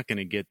 because you're not going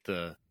to get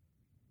the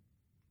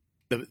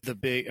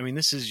big,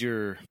 this is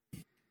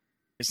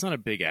it's not a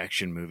big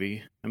action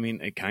movie.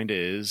 It kind of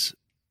is,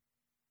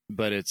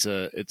 but it's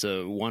a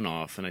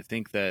one-off. And I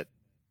think that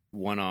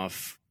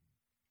one-off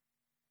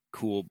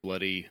cool,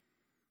 bloody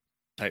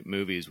type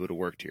movies would have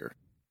worked here.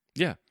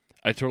 Yeah,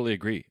 I totally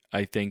agree.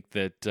 I think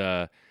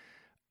that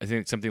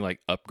something like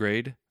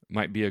Upgrade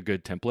might be a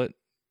good template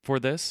for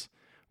this,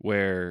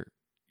 where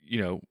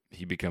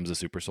he becomes a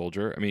super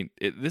soldier.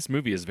 This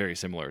movie is very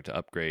similar to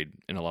Upgrade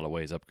in a lot of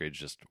ways. Upgrade's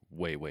just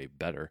way, way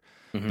better.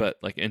 Mm-hmm. But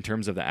like in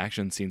terms of the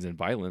action scenes and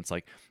violence,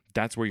 like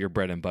that's where your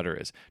bread and butter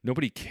is.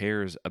 Nobody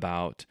cares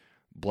about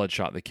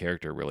Bloodshot the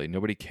character, really.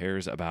 Nobody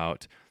cares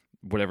about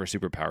whatever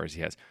superpowers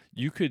he has.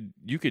 You could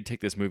take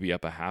this movie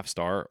up a half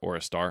star or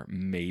a star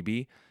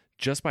maybe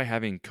just by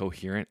having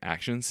coherent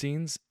action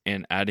scenes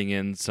and adding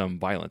in some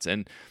violence.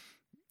 And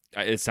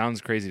it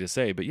sounds crazy to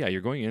say, but yeah,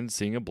 you're going in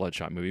seeing a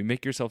Bloodshot movie.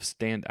 Make yourself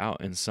stand out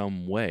in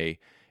some way,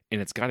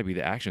 and it's got to be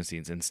the action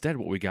scenes. Instead,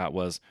 what we got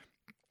was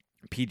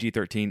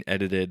PG-13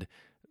 edited,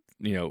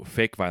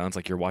 fake violence,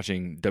 like you're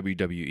watching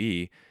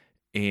WWE,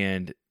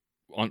 and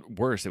on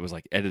worse, it was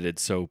like edited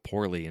so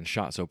poorly and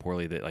shot so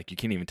poorly that like you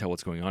can't even tell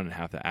what's going on in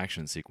half the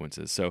action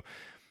sequences. So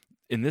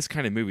in this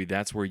kind of movie,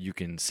 that's where you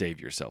can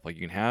save yourself. Like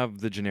you can have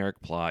the generic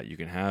plot, you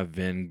can have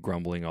Vin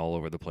grumbling all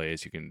over the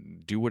place, you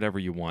can do whatever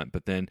you want,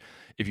 but then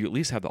if you at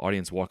least have the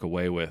audience walk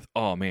away with,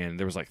 oh man,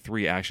 there was like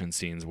 3 action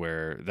scenes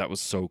where that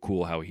was so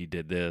cool how he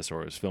did this,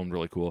 or it was filmed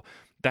really cool,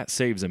 that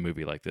saves a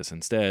movie like this.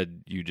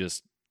 Instead, you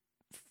just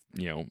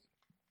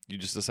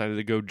decided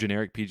to go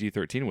generic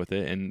PG-13 with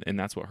it, and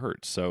that's what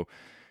hurts. So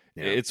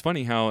it's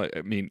funny how,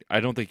 I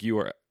don't think you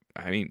are,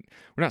 we're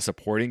not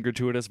supporting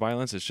gratuitous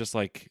violence. It's just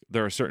like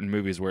there are certain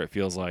movies where it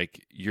feels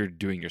like you're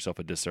doing yourself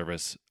a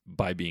disservice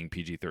by being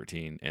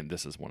PG-13, and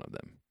this is one of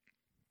them.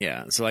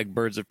 Yeah, so like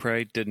Birds of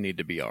Prey didn't need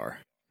to be R.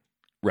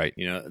 Right.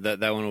 That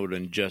one would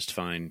have been just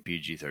fine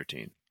PG-13.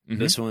 Mm-hmm.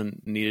 This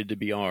one needed to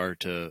be R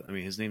to,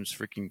 his name's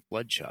freaking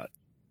Bloodshot.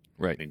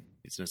 Right.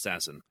 He's an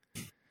assassin.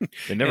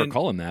 They never And-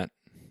 call him that.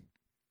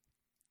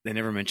 They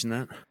never mentioned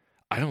that?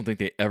 I don't think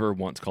they ever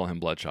once call him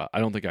Bloodshot. I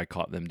don't think I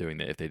caught them doing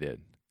that if they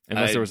did.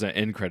 Unless there was an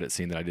end credit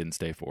scene that I didn't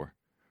stay for.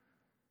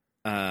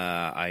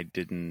 I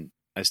didn't.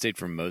 I stayed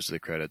for most of the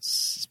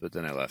credits, but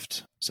then I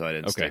left, so I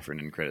didn't stay for an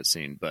end credit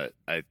scene. But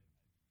it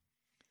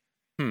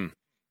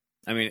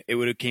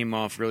would have came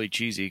off really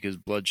cheesy because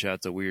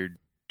Bloodshot's a weird,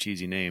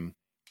 cheesy name.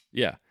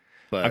 Yeah.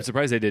 But I'm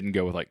surprised they didn't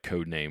go with like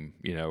code name,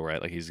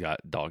 right? Like he's got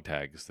dog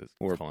tags that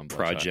or call him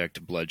Bloodshot.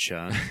 Project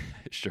Bloodshot.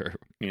 Sure.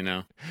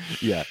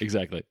 Yeah,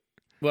 exactly.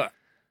 Well,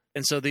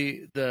 and so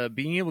the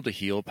being able to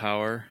heal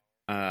power,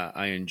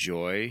 I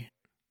enjoy,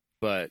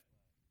 but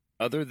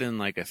other than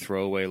like a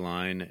throwaway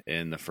line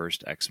in the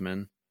first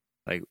X-Men,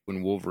 like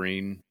when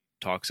Wolverine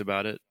talks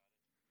about it,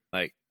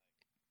 like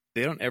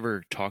they don't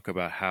ever talk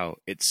about how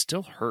it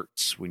still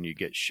hurts when you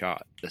get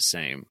shot the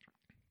same.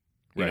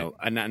 Right.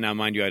 Now,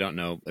 mind you, I don't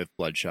know if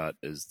Bloodshot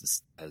has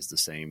the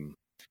same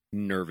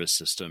nervous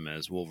system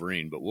as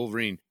Wolverine, but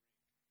Wolverine,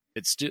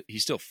 he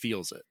still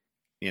feels it.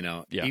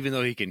 Yeah. Even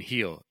though he can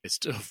heal, it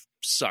still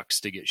sucks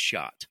to get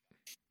shot.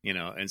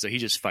 And so he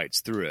just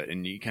fights through it,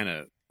 and he kind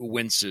of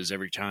winces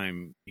every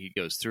time he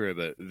goes through it.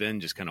 But Vin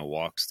just kind of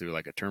walks through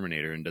like a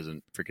Terminator and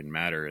doesn't freaking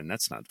matter, and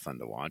that's not fun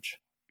to watch.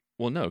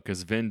 Well, no,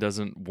 because Vin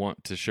doesn't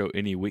want to show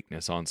any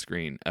weakness on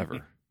screen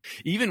ever.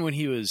 Even when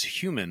he was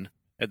human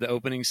at the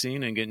opening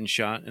scene and getting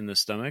shot in the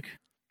stomach.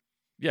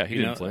 Yeah, he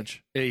didn't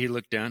flinch. He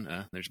looked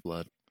down. There's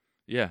blood.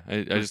 Yeah,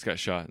 I just got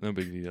shot. No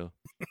big deal.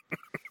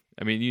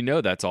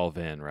 That's all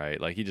Vin,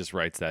 right? Like he just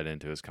writes that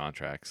into his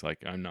contracts.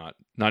 Like I'm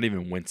not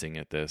even wincing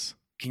at this.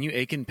 Can you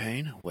ache in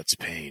pain? What's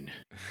pain?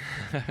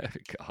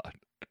 God.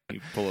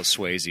 You pull a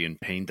Swayze and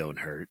pain don't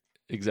hurt.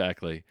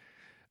 Exactly.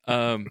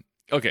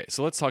 Okay,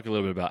 so let's talk a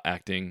little bit about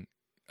acting.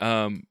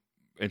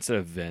 Instead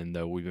of Vin,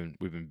 though, we've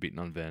been beating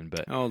on Vin,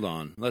 but hold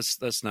on.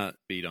 Let's not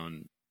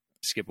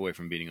skip away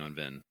from beating on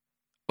Vin.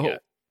 Oh, yeah.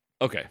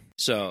 Okay.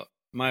 So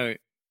my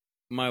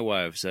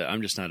wife said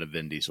I'm just not a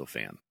Vin Diesel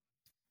fan.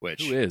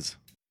 Which who is?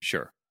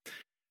 Sure.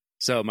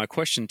 So my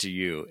question to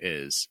you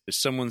is, if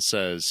someone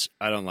says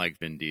I don't like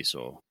Vin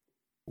Diesel,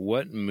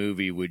 what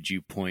movie would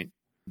you point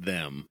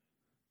them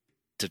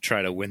to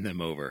try to win them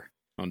over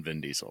on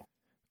Vin Diesel?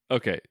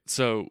 Okay,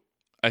 so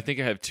I think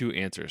I have two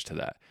answers to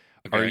that.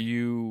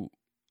 Okay.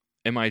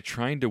 Am I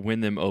trying to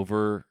win them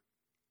over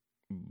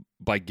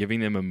by giving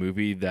them a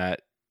movie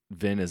that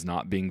Vin is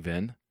not being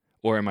Vin?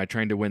 Or am I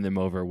trying to win them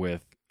over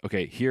with,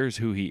 okay, here's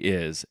who he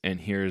is,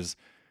 and here's,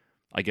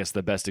 I guess,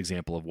 the best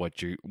example of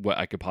what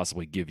I could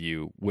possibly give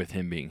you with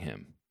him being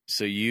him?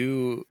 So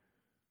you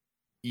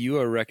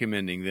are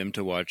recommending them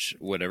to watch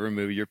whatever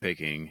movie you're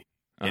picking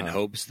in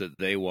hopes that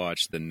they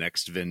watch the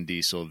next Vin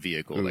Diesel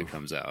vehicle that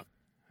comes out.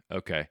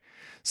 Okay.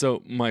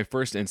 So my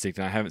first instinct,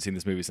 and I haven't seen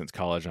this movie since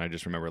college, and I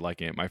just remember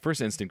liking it. My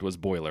first instinct was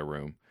Boiler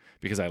Room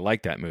because I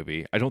like that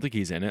movie. I don't think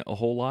he's in it a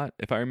whole lot,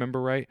 if I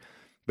remember right,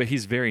 but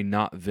he's very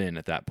not Vin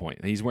at that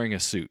point. He's wearing a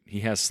suit.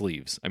 He has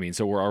sleeves. I mean,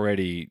 so we're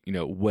already,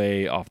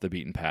 way off the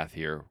beaten path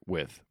here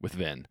with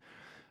Vin.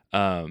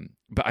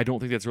 But I don't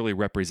think that's really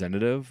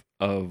representative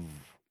of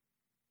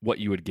what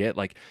you would get.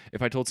 Like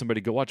if I told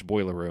somebody go watch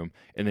Boiler Room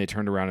and they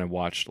turned around and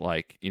watched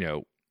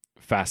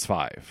Fast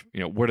Five,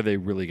 what are they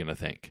really going to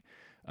think?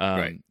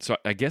 Right. So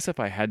I guess if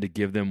I had to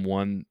give them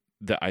one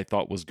that I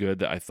thought was good,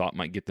 that I thought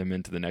might get them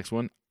into the next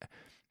one,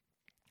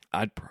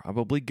 I'd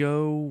probably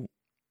go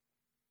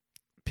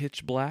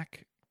Pitch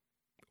Black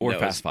or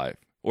Fast Five.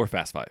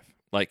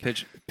 Like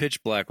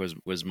Pitch Black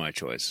was my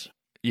choice.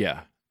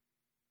 Yeah.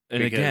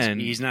 And because again,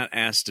 he's not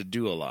asked to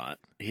do a lot.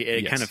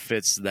 It kind of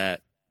fits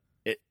that.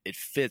 It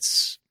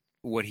fits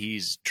what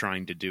he's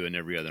trying to do in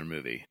every other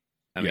movie.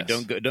 I mean,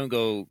 don't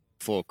go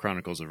full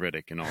Chronicles of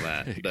Riddick and all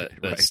that, but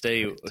right,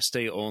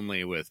 stay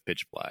only with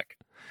Pitch Black.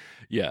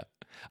 Yeah,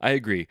 I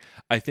agree.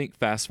 I think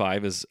Fast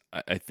Five is.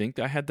 I think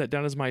I had that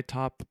down as my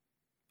top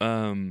Fast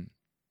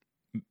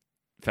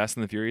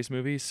and the Furious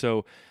movie.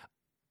 So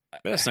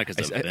but that's not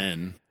because of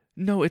Vin.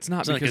 No, it's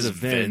not because of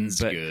Vin.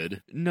 Vin's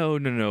good.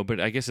 No. But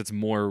I guess it's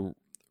more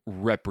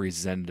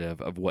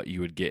representative of what you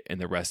would get in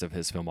the rest of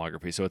his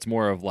filmography. So it's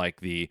more of like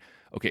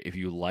if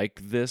you like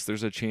this,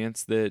 there's a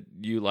chance that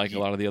you like a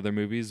lot of the other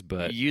movies,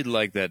 but you'd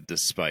like that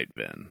despite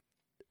Vin.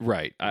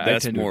 Right.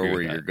 That's more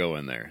where you're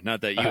going there.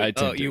 Not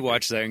that you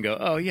watch that and go,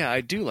 oh yeah,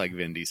 I do like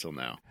Vin Diesel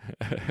now.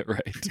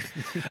 Right.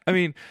 I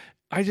mean,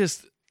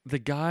 the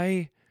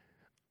guy,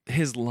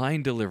 his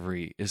line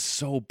delivery is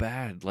so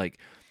bad. Like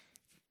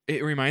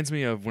it reminds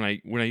me of when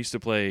I used to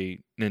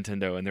play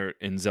Nintendo and they're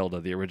in Zelda,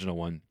 the original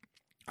one.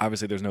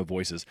 Obviously, there's no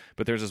voices,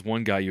 but there's this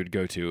one guy you would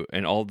go to,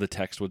 and all the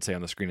text would say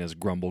on the screen is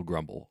grumble,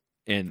 grumble.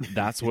 And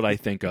that's what I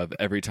think of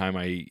every time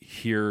I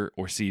hear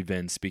or see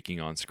Vin speaking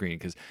on screen,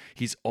 because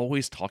he's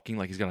always talking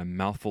like he's got a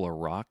mouthful of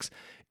rocks,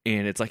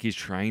 and it's like he's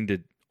trying to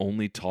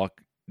only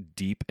talk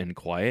deep and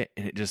quiet,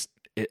 and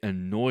it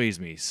annoys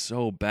me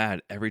so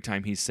bad every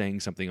time he's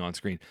saying something on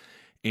screen.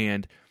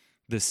 And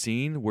the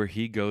scene where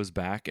he goes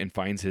back and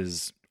finds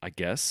his, I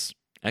guess,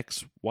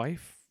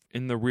 ex-wife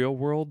in the real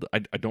world, I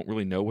don't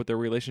really know what their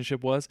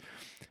relationship was.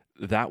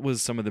 That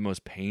was some of the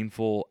most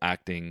painful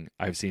acting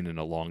I've seen in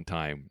a long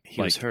time.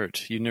 He was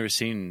hurt. You've never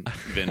seen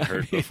Vin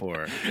hurt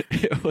before.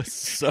 It was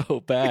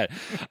so bad.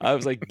 I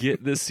was like,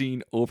 get this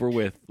scene over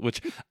with,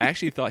 which I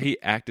actually thought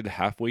he acted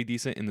halfway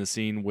decent in the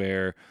scene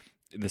where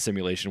the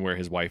simulation where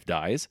his wife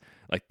dies.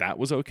 Like that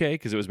was okay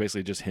because it was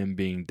basically just him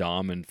being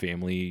Dom and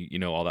family,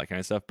 all that kind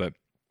of stuff. But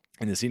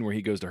in the scene where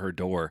he goes to her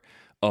door,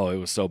 oh, it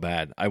was so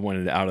bad. I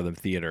wanted out of the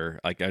theater.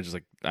 Like I was just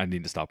like, I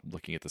need to stop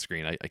looking at the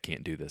screen. I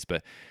can't do this.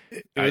 But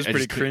it was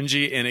pretty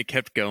cringy, and it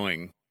kept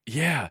going.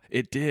 Yeah,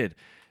 it did.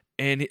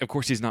 And of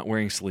course, he's not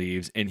wearing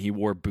sleeves, and he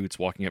wore boots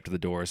walking up to the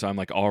door. So I'm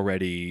like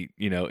already,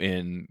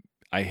 in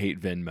I hate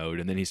Vin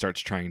mode. And then he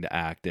starts trying to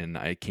act, and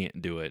I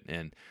can't do it.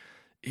 And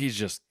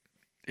he's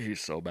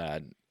so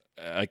bad.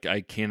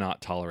 I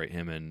cannot tolerate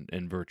him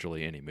in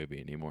virtually any movie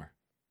anymore.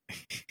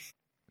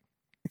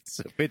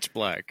 So Pitch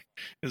Black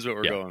is what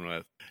we're going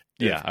with.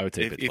 Yeah, I would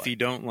say Pitch Black. If you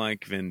don't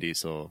like Vin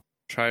Diesel,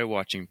 try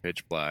watching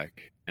Pitch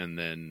Black, and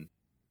then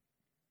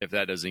if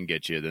that doesn't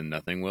get you, then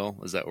nothing will.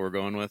 Is that what we're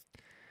going with?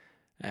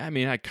 I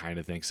mean, I kind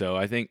of think so.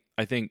 I think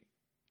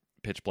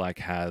Pitch Black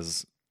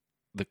has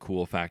the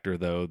cool factor,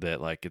 though,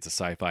 that like it's a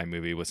sci-fi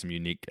movie with some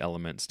unique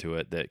elements to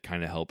it that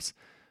kind of helps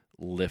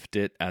lift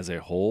it as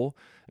a whole.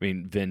 I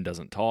mean, Vin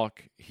doesn't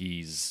talk.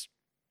 He's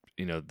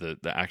the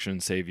action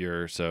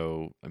savior.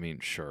 So, I mean,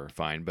 sure,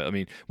 fine. But I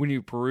mean, when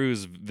you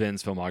peruse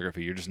Vin's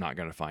filmography, you're just not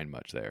going to find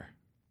much there.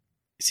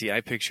 See,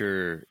 I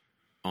picture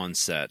on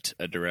set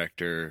a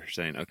director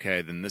saying,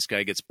 okay, then this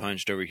guy gets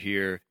punched over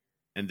here,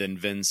 and then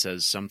Vin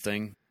says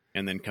something,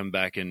 and then come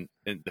back and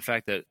the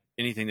fact that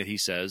anything that he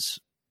says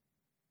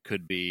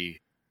could be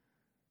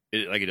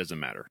like it doesn't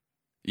matter.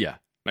 Yeah.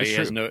 Like he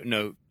has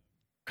no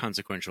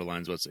consequential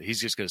lines whatsoever.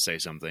 He's just going to say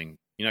something.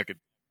 You're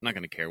not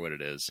going to care what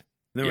it is.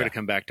 Then we're going to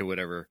come back to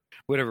whatever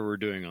we're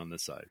doing on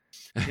this side.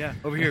 Yeah,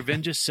 over here,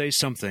 Vin, just say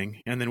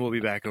something, and then we'll be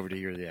back over to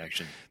hear the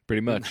action. Pretty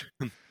much.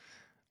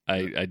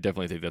 I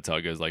definitely think that's how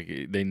it goes. Like,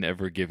 they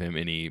never give him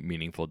any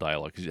meaningful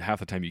dialogue, because half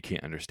the time you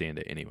can't understand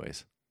it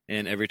anyways.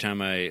 And every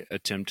time I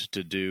attempt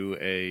to do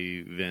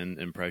a Vin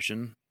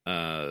impression,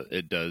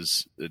 it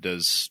does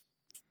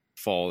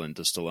fall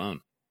into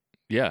Stallone.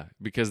 Yeah,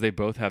 because they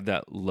both have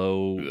that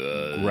low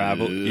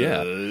gravel.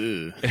 Yeah,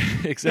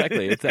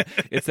 exactly.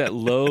 It's that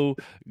low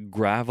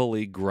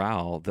gravelly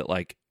growl that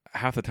like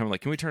half the time I'm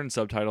like, can we turn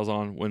subtitles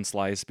on when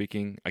Sly is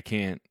speaking? I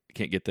can't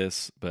get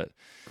this, but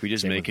Can we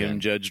just same make with him Ben.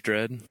 Judge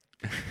Dredd?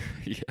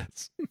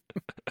 Yes.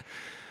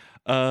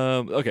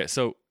 Okay,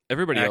 so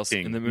everybody else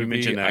Acting. in the movie, You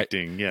mentioned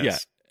acting, yes. yeah,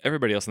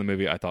 everybody else in the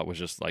movie I thought was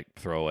just like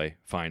throwaway,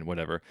 fine,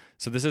 whatever.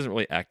 So this isn't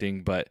really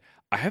acting, but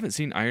I haven't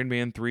seen Iron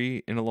Man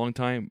 3 in a long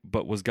time.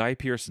 But was Guy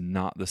Pearce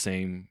not the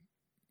same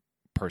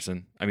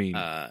person? I mean,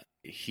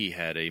 He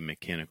had a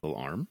mechanical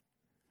arm.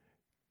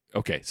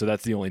 okay, so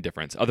that's the only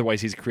difference.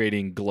 Otherwise, he's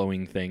creating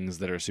glowing things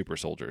that are super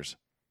soldiers.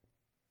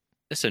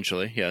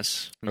 Essentially,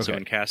 yes. And so Okay.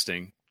 in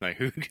casting, like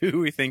who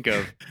we think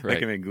of that Right.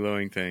 can make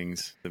glowing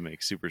things that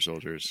make super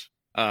soldiers.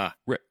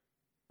 Right.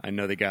 I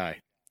know the guy.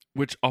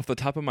 Which, off the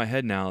top of my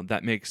head now,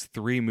 that makes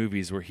 3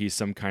 movies where he's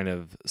some kind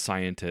of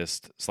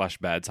scientist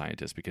 / bad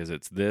scientist, because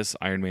it's this,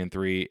 Iron Man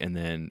 3, and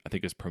then I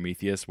think it's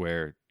Prometheus,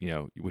 where,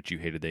 which you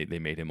hated, they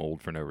made him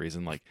old for no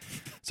reason. Like,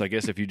 so I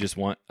guess if you just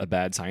want a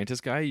bad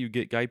scientist guy, you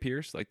get Guy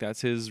Pearce. Like,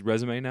 that's his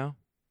resume now.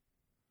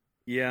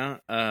 Yeah.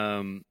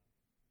 I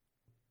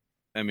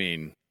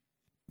mean,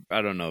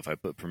 I don't know if I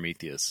put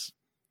Prometheus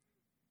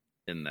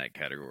in that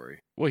category.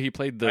 Well, he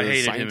played I the hated him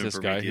in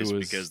scientist guy who Prometheus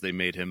was because they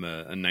made him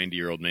a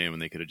 90-year-old man when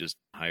they could have just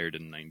hired a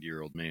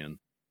 90-year-old man.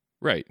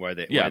 right. Why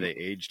they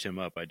aged him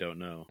up, I don't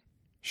know.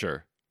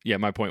 Sure. Yeah,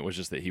 my point was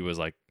just that he was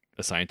like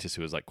a scientist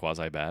who was like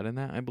quasi bad in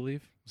that, I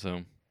believe.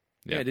 So,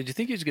 Yeah. yeah. Did you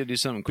think he was going to do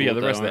something cool? But yeah, the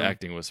with rest that of the arm?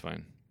 acting was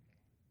fine.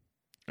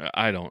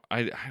 I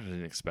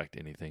didn't expect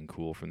anything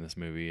cool from this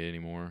movie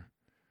anymore.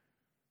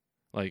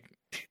 Like,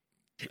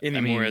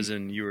 Anymore, mean- as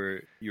in you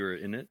were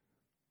in it.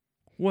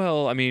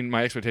 well, I mean,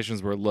 my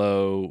expectations were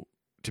low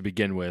to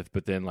begin with,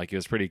 but then like it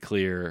was pretty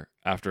clear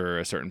after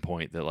a certain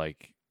point that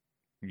like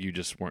you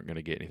just weren't going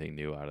to get anything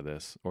new out of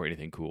this or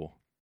anything cool.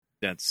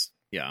 That's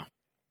yeah.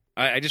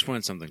 I just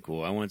wanted something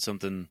cool. I wanted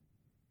something.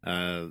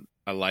 I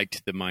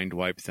liked the mind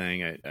wipe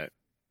thing.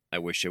 I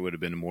wish it would have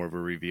been more of a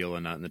reveal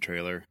and not in the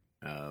trailer.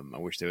 I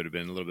wish they would have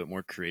been a little bit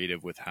more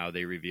creative with how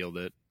they revealed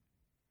it.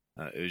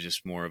 It was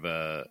just more of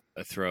a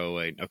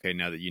throwaway. Okay,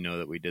 now that you know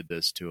that we did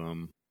this to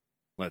him,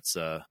 let's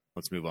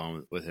move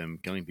on with him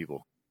killing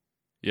people.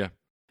 Yeah.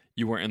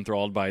 You weren't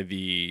enthralled by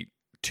the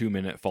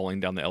 2-minute falling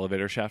down the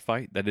elevator shaft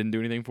fight? That didn't do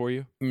anything for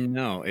you?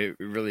 No, it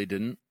really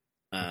didn't.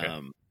 Okay.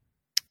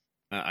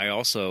 I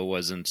also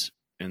wasn't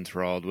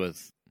enthralled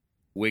with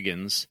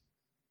Wiggins,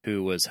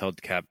 who was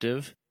held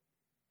captive,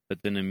 but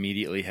then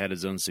immediately had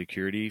his own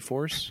security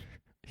force.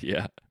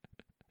 Yeah.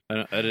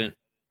 I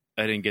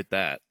didn't get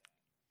that.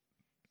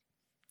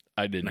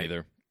 I didn't Like-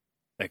 either.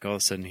 Like all of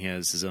a sudden he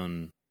has his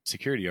own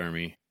security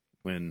army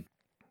when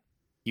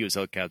he was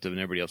held captive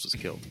and everybody else was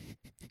killed.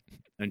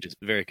 I'm just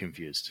very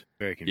confused.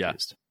 Very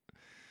confused.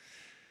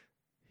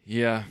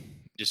 Yeah.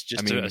 Just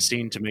I mean- a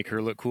scene to make her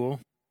look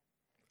cool.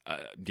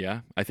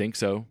 Yeah, I think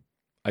so.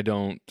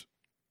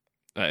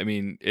 I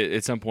mean,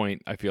 at some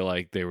point, I feel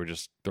like they were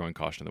just throwing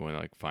caution to the wind,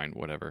 like, fine,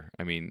 whatever.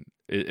 I mean,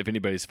 if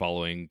anybody's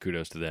following,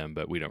 kudos to them,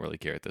 but we don't really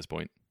care at this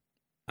point.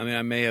 I mean,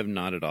 I may have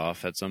nodded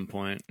off at some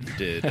point.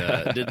 Did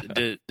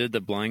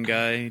the blind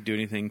guy do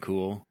anything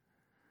cool?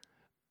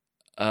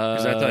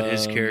 Because I thought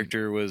his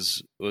character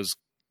was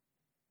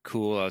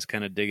cool. I was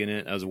kind of digging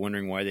it. I was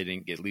wondering why they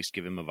didn't at least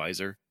give him a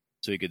visor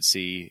so he could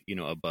see,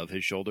 above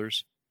his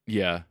shoulders.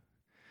 Yeah.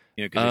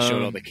 Because they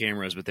showed all the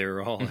cameras, but they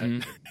were all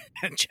Mhm.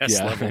 at chest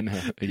Yeah, I level.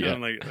 know. And Yeah.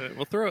 I'm like,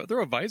 well,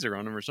 throw a visor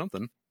on him or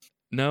something.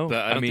 No,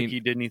 But I don't mean, think he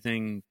did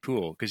anything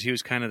cool because he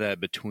was kind of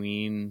that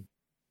between.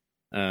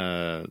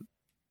 I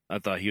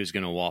thought he was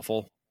going to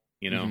waffle,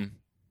 mhm.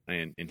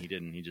 and he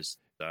didn't. He just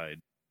died.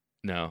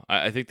 No.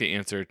 I think the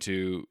answer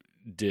to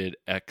did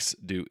X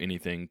do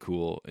anything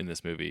cool in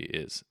this movie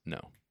is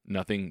no.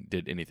 Nothing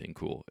did anything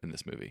cool in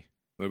this movie.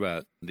 What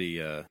about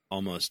the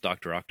almost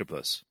Dr.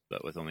 Octopus,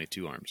 but with only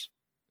 2 arms?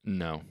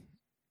 No.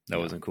 That No.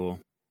 wasn't cool.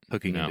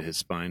 Hooking No. into his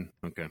spine.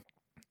 Okay.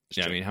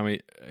 Yeah, I mean, how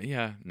many?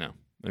 Yeah, no.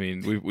 I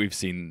mean, we've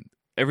seen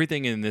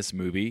everything in this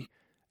movie.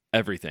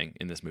 Everything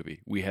in this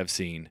movie we have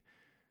seen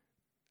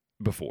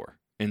before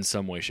in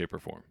some way, shape, or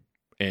form,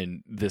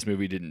 and this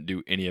movie didn't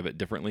do any of it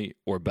differently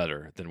or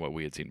better than what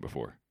we had seen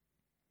before.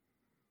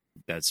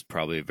 That's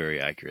probably a very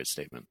accurate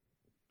statement.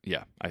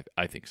 Yeah,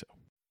 I think so.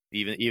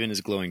 Even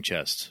his glowing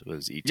chest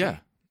was E.T. Yeah,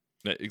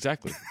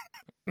 exactly.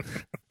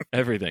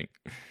 Everything.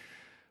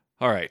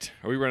 All right,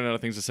 are we running out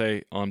of things to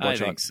say on I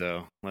Bloodshot? think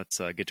so. Let's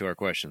get to our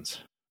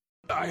questions.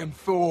 I am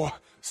Thor,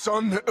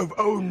 son of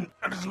Odin,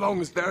 and as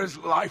long as there is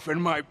life in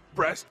my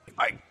breast,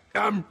 I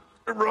am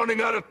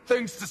running out of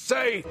things to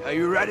say. Are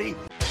you ready?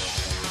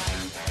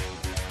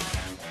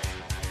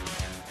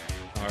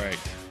 All right.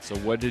 So,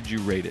 what did you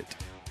rate it?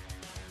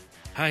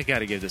 I got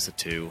to give this a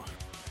 2.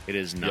 It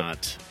is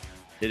not.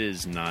 It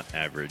is not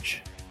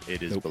average.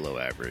 It is Nope. below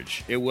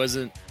average. It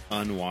wasn't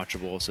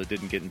unwatchable, so it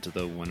didn't get into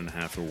the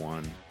 1.5 or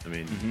 1. I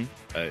mean,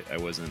 I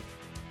wasn't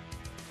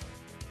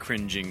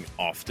cringing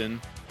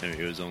often. I mean,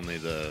 it was only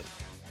the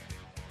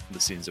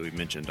scenes that we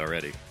mentioned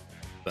already,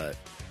 but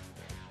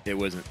it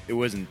wasn't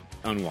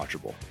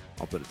unwatchable.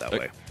 I'll put it that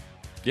way.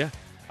 Yeah,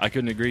 I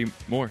couldn't agree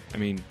more. I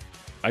mean,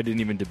 I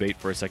didn't even debate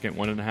for a second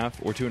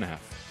 1.5 or 2.5.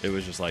 It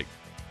was just like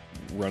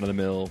run of the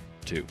mill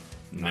 2.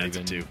 Not That's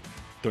even 2.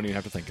 Don't even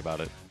have to think about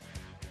it.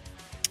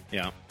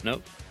 Yeah.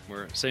 Nope.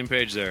 We're same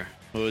page there.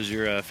 What was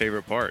your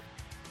favorite part?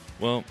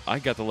 Well, I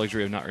got the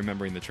luxury of not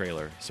remembering the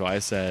trailer, so I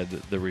said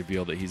the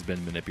reveal that he's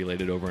been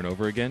manipulated over and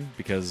over again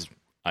because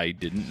I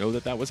didn't know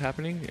that was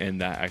happening,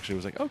 and that actually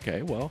was like,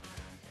 okay, well,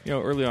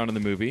 early on in the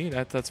movie,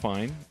 that's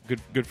fine.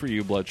 Good for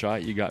you,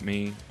 Bloodshot. You got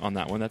me on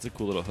that one. That's a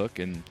cool little hook,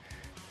 and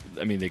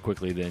I mean, they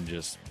quickly then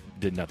just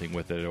did nothing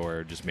with it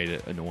or just made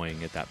it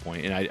annoying at that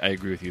point. And I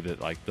agree with you that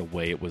like the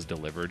way it was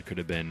delivered could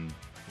have been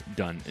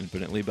done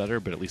infinitely better,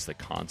 but at least the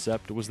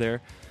concept was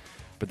there.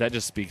 But that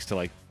just speaks to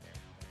like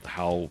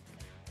how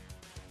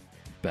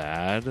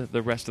bad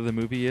the rest of the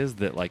movie is,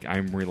 that like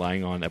I'm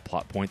relying on a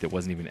plot point that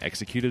wasn't even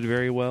executed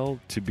very well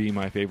to be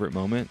my favorite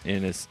moment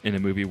in a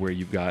movie where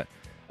you've got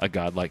a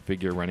godlike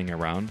figure running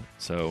around.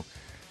 So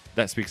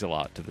that speaks a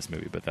lot to this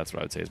movie, but that's what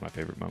I would say is my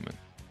favorite moment.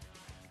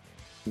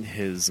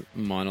 His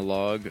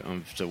monologue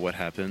of to what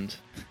happened,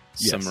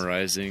 Yes.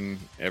 summarizing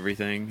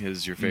everything,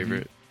 is your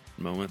favorite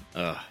moment?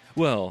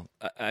 Well,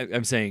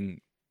 I'm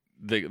saying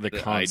the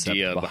concept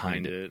idea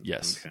behind behind it. it.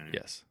 Yes, Okay.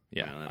 yes,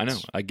 yeah. Yeah, I know,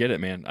 that's- I get it,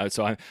 man.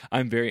 So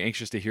I'm very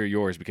anxious to hear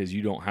yours because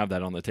you don't have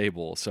that on the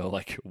table. So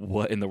like,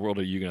 what in the world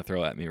are you going to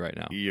throw at me right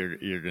now?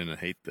 You're gonna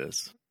hate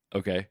this.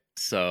 Okay.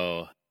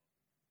 So,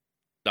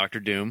 Doctor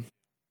Doom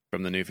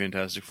from the New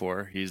Fantastic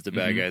Four, he's the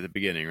bad Mhm. guy at the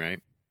beginning, right?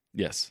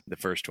 Yes. The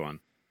first one.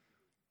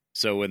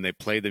 So when they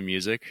play the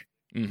music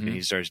Mm-hmm. and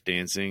he starts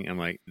dancing, I'm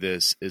like,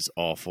 this is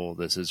awful.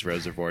 This is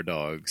Reservoir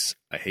Dogs.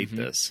 I hate Mhm.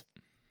 this.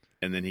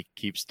 And then he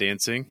keeps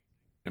dancing,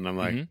 and I'm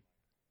like, Mhm.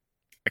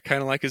 I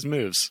kind of like his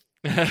moves.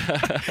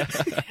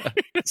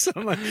 So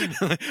I'm like,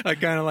 I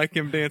kind of like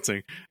him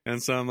dancing,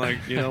 and so I'm like,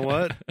 you know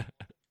what?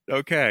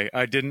 Okay,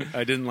 I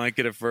didn't like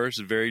it at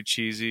first. Very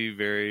cheesy,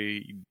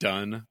 very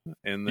done,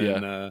 and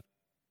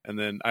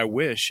then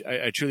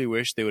I truly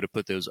wish they would have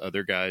put those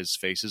other guys'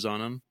 faces on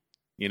them,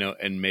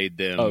 and made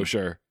them Oh,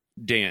 sure.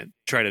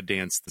 try to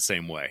dance the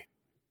same way.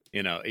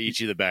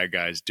 Each of the bad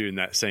guys doing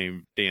that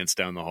same dance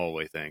down the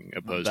hallway thing,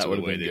 opposed That to the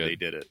would've way been that they good.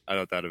 did it. I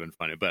thought that would have been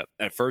funny. But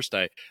at first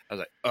I was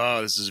like,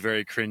 oh, this is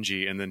very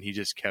cringy. And then he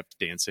just kept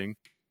dancing.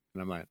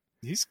 And I'm like,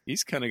 he's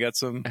kind of got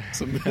some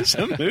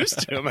moves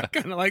to him. I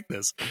kind of like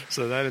this.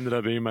 So that ended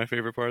up being my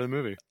favorite part of the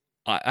movie.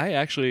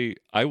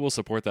 I will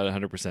support that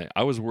 100%.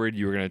 I was worried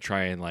you were going to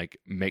try and like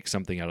make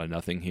something out of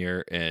nothing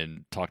here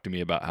and talk to me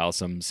about how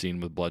some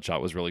scene with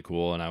Bloodshot was really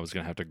cool and I was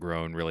going to have to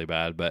groan really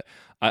bad, but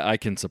I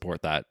can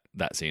support that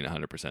scene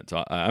 100%.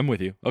 So I'm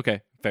with you.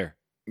 Okay, fair.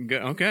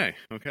 Okay.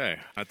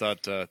 I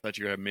thought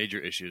you had major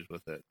issues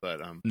with it, but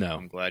No.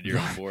 I'm glad you're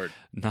on board.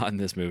 Not in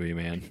this movie,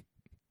 man.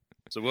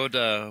 So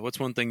what's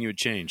one thing you would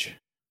change?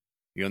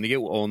 You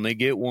only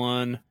get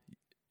one.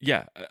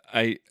 Yeah,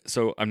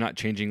 so I'm not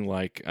changing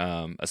like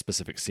a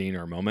specific scene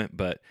or moment,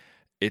 but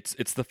it's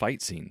the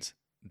fight scenes.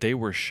 They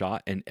were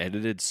shot and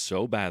edited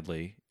so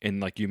badly, and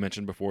like you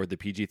mentioned before, the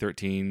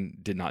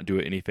PG-13 did not do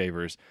it any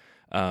favors.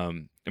 I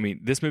mean,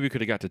 this movie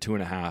could have got to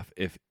 2.5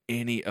 if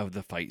any of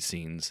the fight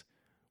scenes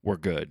were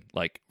good,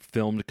 like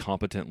filmed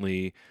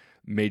competently,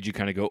 made you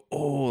kind of go,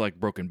 oh, like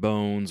Broken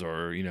Bones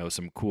or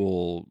some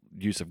cool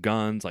use of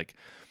guns. Like,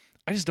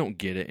 I just don't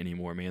get it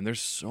anymore, man.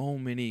 There's so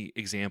many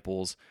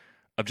examples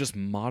of just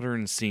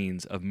modern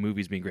scenes of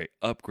movies being great.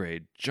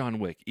 Upgrade, John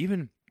Wick,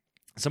 even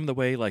some of the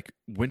way like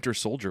Winter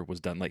Soldier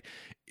was done. Like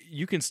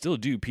you can still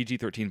do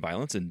PG-13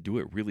 violence and do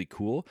it really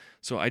cool.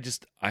 So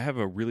I have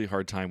a really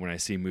hard time when I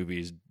see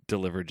movies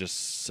deliver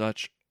just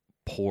such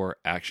poor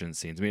action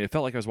scenes. I mean, it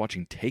felt like I was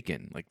watching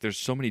Taken. Like there's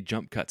so many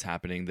jump cuts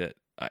happening that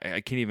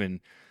I can't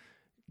even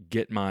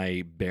get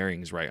my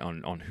bearings right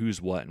on who's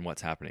what and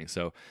what's happening.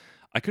 So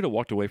I could have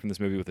walked away from this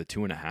movie with a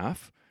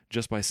 2.5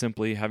 just by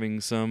simply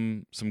having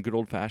some good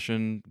old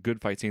fashioned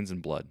good fight scenes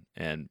and blood.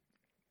 And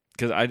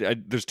because I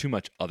there's too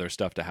much other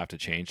stuff to have to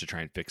change to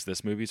try and fix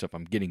this movie. So if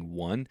I'm getting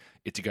one,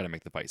 it's you got to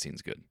make the fight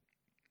scenes good.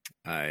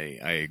 I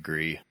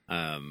agree.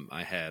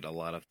 I had a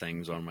lot of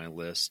things on my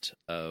list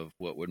of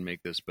what would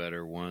make this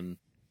better. One,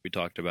 we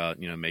talked about,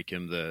 make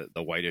him the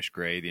whitish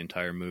gray the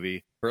entire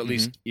movie, or at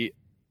least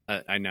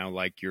I now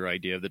like your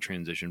idea of the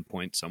transition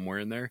point somewhere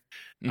in there.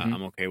 Mhm.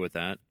 I'm okay with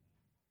that.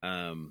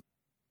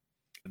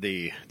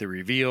 The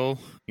reveal,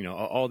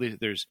 all these,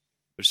 there's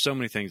so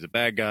many things, the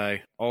bad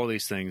guy, all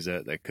these things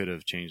that could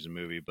have changed the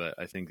movie. But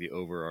I think the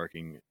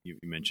overarching you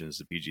mentioned is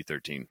the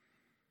PG-13.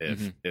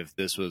 If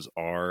this was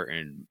R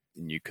and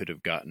you could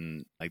have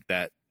gotten like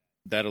that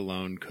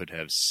alone could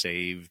have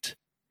saved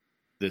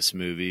this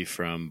movie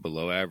from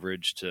below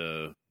average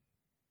to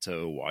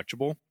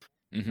watchable.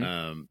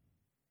 Mhm.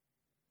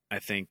 I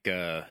think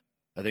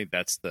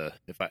that's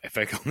if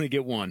I can only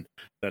get one,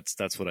 that's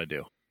what I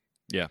do.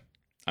 Yeah,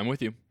 I'm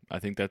with you. I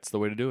think that's the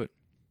way to do it.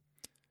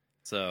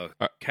 So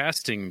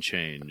casting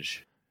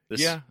change. This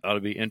Yeah. ought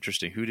to be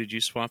interesting. Who did you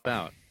swap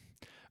out?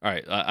 All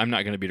right, I'm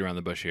not going to beat around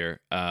the bush here.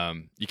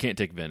 You can't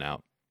take Vin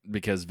out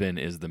because Vin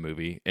is the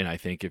movie, and I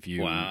think if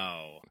you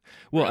Wow.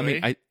 well, Really?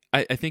 I mean,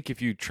 I think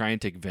if you try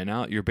and take Vin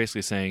out, you're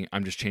basically saying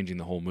I'm just changing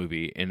the whole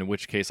movie. And in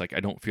which case, like, I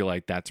don't feel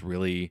like that's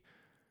really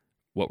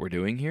what we're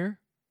doing here.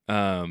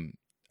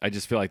 I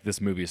just feel like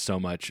this movie is so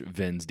much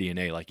Vin's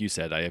DNA, like you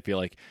said. I feel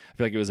like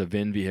it was a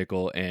Vin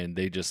vehicle, and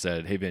they just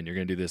said, "Hey, Vin, you're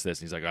going to do this." And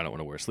he's like, "I don't want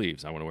to wear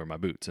sleeves. I want to wear my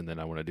boots, and then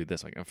I want to do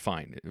this." Like,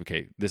 fine,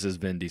 okay, this is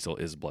Vin Diesel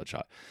is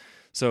Bloodshot.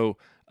 So,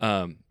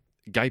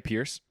 Guy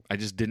Pearce, I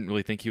just didn't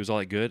really think he was all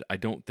that good. I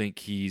don't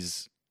think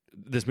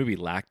this movie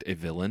lacked a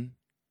villain.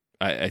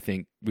 I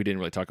think we didn't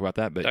really talk about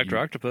that, but Dr.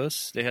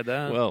 Octopus, they had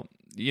that. Well,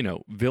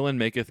 villain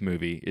maketh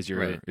movie is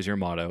your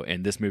motto,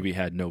 and this movie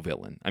had no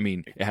villain. I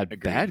mean, it had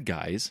bad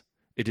guys.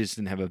 It just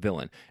didn't have a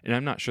villain. And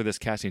I'm not sure this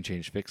casting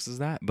change fixes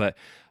that, but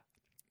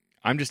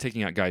I'm just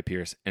taking out Guy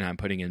Pearce and I'm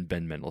putting in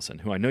Ben Mendelsohn,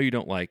 who I know you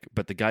don't like,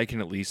 but the guy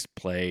can at least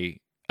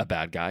play a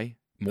bad guy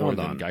more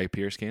than Guy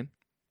Pearce can.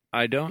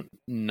 I don't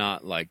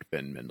not like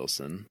Ben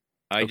Mendelsohn.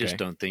 I just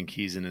don't think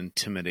he's an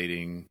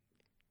intimidating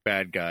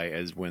bad guy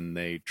as when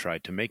they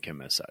tried to make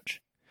him as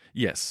such.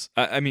 Yes.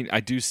 I mean,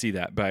 I do see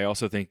that, but I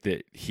also think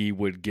that he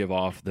would give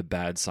off the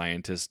bad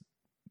scientist,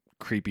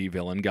 creepy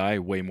villain guy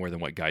way more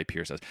than what Guy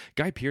Pearce does.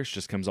 Guy Pearce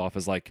just comes off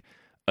as like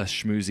a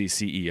schmoozy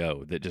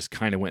CEO that just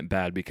kind of went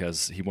bad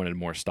because he wanted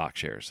more stock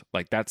shares.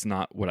 Like, that's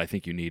not what I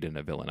think you need in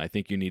a villain. I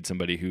think you need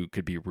somebody who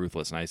could be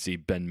ruthless, and I see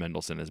Ben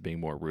Mendelsohn as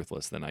being more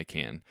ruthless than I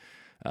can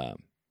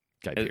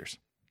Guy Pearce.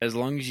 As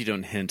long as you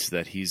don't hint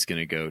that he's going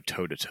to go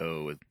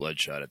toe-to-toe with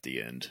Bloodshot at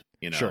the end,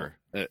 Sure.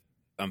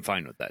 I'm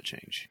fine with that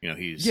change.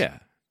 He's... Yeah.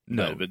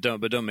 No. But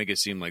don't make it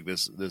seem like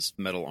this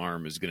metal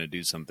arm is going to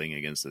do something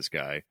against this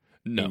guy.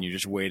 No. And you're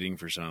just waiting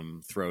for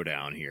some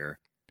throwdown here,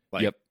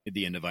 like at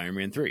the end of Iron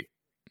Man 3.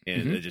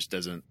 And it just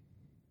doesn't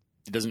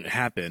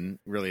happen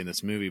really in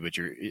this movie, but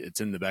it's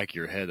in the back of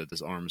your head that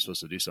this arm is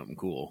supposed to do something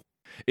cool.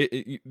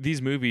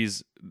 These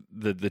movies,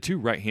 the two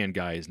right-hand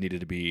guys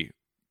needed to be,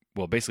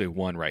 well, basically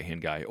one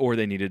right-hand guy, or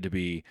they needed to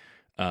be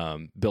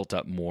built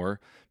up more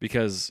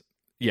because,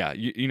 yeah,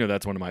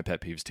 that's one of my pet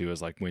peeves too,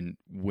 is like when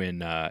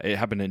it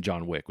happened in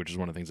John Wick, which is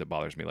one of the things that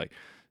bothers me. Like,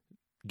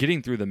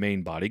 getting through the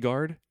main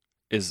bodyguard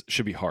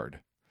should be hard.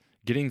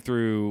 Getting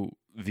through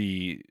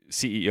the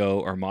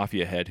CEO or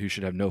mafia head who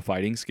should have no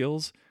fighting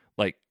skills,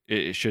 like,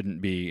 it shouldn't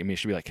be. I mean, it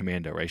should be like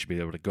Commando, right? You should be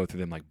able to go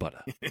through them like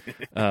butter.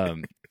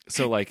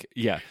 So, like,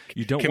 yeah,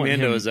 you don't want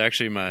Commando him... is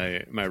actually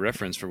my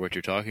reference for what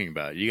you're talking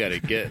about. You got to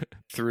get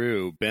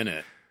through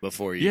Bennett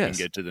before you can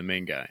get to the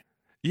main guy.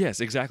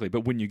 Yes, exactly.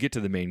 But when you get to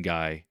the main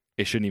guy,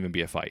 it shouldn't even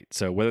be a fight.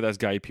 So whether that's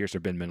Guy Pearce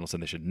or Ben Mendelsohn,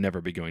 they should never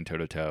be going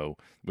toe-to-toe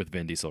with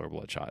Vin Diesel or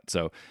Bloodshot.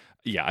 So,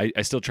 yeah,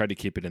 I still tried to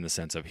keep it in the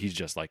sense of he's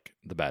just like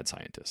the bad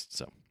scientist.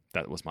 So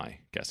that was my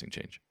casting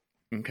change.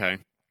 Okay.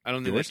 I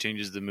don't think that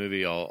changes the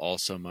movie all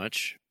so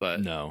much,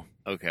 but... No.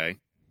 Okay.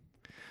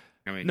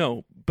 I mean...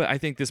 No, but I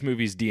think this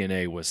movie's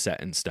DNA was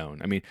set in stone.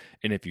 I mean,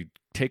 and if you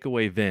take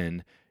away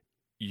Vin,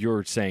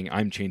 you're saying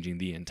I'm changing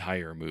the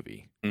entire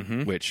movie,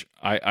 which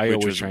I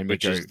always try and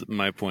make... Which is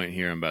my point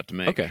here I'm about to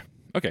make.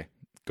 Okay.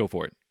 Go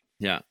for it.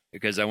 Yeah,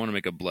 because I want to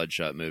make a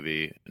Bloodshot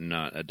movie,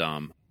 not a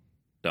Dom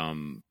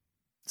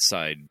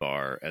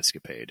sidebar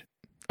escapade.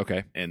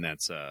 Okay. And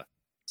that's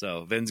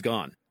so Vin's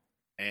gone.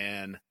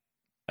 And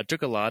I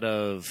took a lot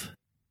of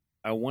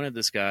I wanted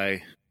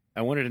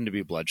him to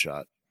be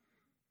Bloodshot.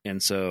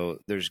 And so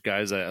there's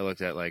guys I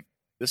looked at like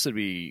this would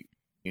be,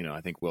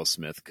 I think Will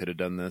Smith could have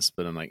done this,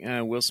 but I'm like,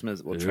 Will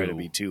Smith will try to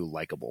be too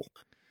likable,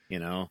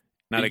 Not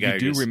a guy.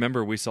 You do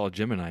remember we saw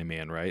Gemini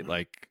Man, right?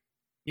 Like,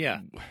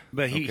 yeah,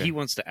 but he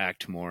wants to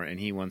act more, and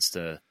he wants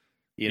to,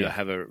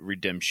 have a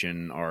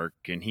redemption arc,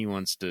 and he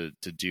wants to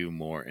do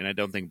more. And I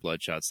don't think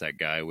Bloodshot's that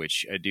guy.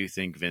 Which I do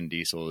think Vin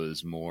Diesel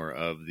is more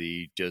of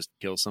the just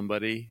kill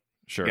somebody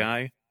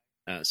guy.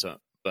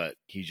 But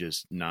he's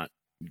just not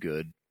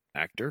good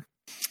actor.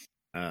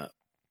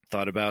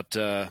 Thought about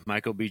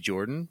Michael B.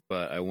 Jordan,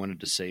 but I wanted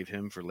to save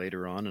him for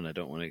later on, and I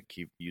don't want to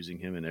keep using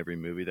him in every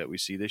movie that we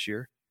see this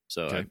year.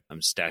 So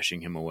I'm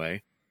stashing him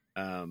away.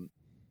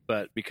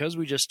 But because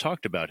we just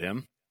talked about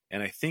him,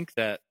 and I think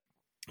that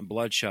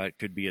Bloodshot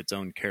could be its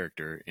own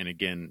character, and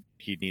again,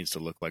 he needs to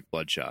look like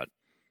Bloodshot,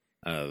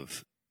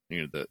 of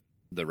the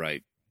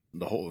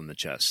hole in the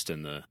chest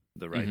and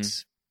the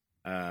rights.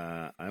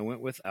 I went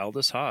with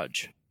Aldous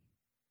Hodge.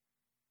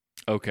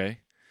 Okay,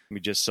 we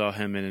just saw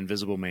him in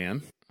Invisible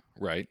Man.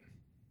 Right.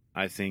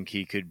 I think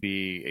he could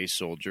be a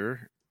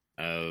soldier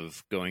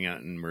of going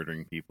out and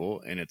murdering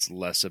people, and it's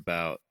less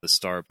about the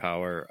star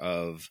power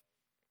of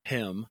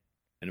him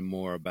and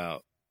more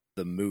about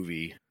the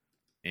movie,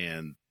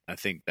 and I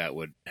think that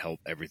would help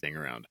everything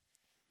around.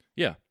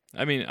 Yeah.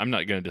 I mean, I'm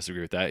not going to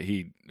disagree with that.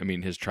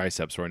 His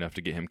triceps were enough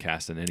to get him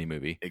cast in any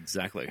movie.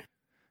 Exactly.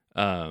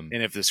 And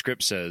if the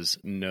script says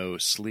no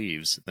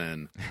sleeves,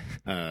 then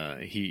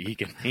he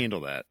can handle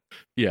that.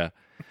 Yeah.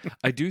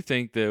 I do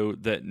think, though,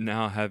 that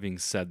now having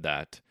said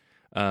that,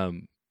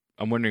 I'm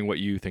wondering what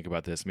you think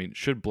about this. I mean,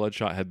 should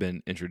Bloodshot have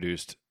been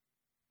introduced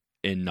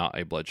in not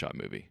a Bloodshot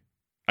movie?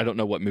 I don't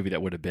know what movie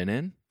that would have been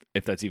in,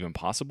 if that's even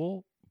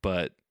possible,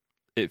 but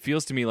it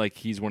feels to me like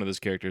he's one of those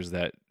characters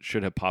that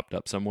should have popped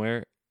up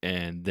somewhere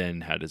and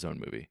then had his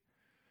own movie.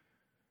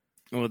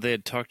 Well, they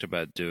had talked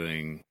about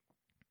doing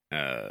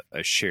a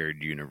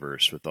shared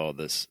universe with all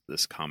this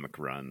comic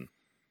run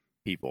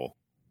people.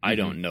 I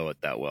don't know it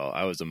that well.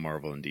 I was a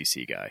Marvel and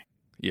DC guy,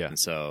 Yeah. and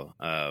so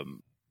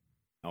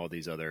all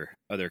these other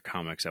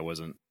comics,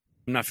 I'm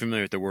not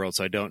familiar with the world,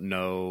 so I don't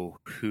know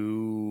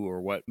who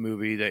or what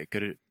movie that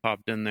could have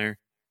popped in there.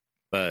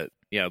 But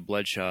yeah,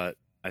 Bloodshot,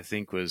 I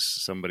think was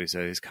somebody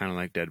said he's kind of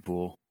like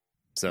Deadpool,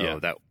 so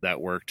Yeah.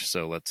 that worked.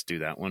 So let's do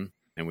that one,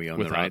 and we own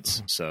the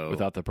rights. So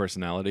Without the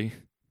personality.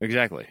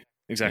 exactly.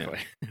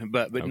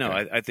 But no,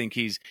 Okay. I think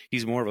he's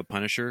more of a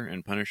Punisher,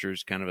 and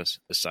Punisher's kind of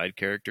a side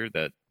character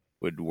that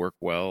would work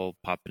well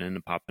popping in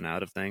and popping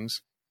out of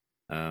things.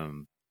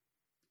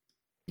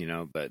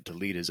 But to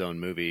lead his own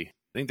movie,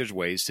 I think there's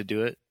ways to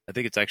do it. I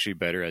think it's actually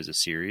better as a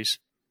series,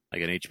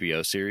 like an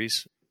HBO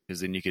series,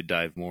 because then you could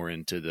dive more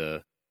into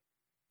the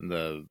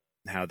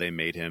how they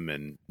made him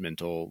and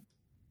mental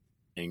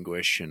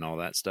anguish and all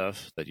that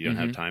stuff that you don't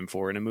have time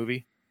for in a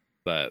movie.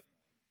 But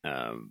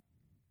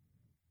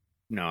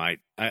no, I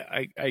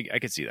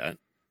could see that,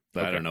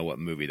 but I Okay. don't know what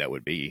movie that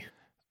would be.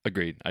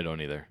 Agreed. I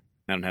don't either.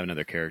 I don't have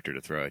another character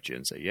to throw at you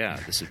and say, yeah,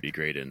 this would be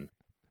great in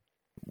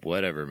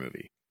whatever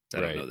movie. I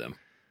Right. don't know them.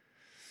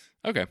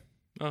 Okay.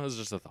 Well, it was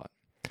just a thought.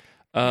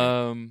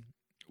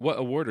 What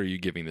award are you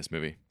giving this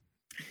movie?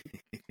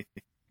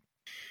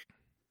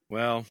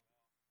 Well,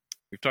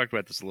 we've talked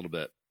about this a little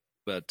bit,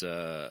 but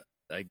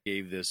I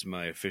gave this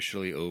my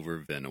officially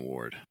over Vin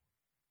award.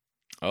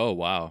 Oh,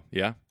 wow.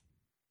 Yeah.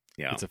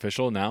 Yeah, It's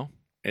official now.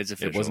 it's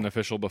official. It wasn't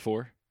official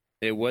before.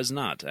 It was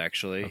not,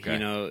 actually.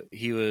 Okay.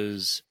 He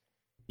was,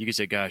 you could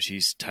say, gosh,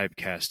 he's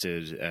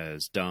typecasted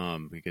as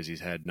Dom because he's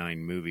had 9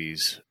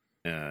 movies.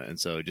 And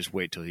so just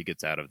wait till he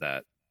gets out of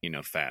that,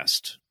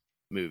 fast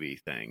movie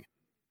thing.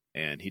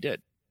 And he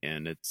did.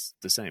 And it's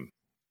the same.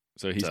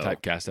 So he's So-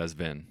 typecast as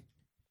Vin.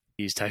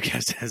 He's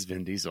typecast as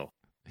Vin Diesel.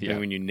 I Yeah. mean,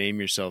 when you name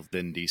yourself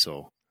Vin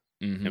Diesel,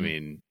 Mhm. I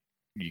mean,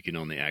 you can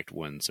only act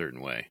one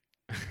certain way.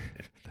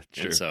 That's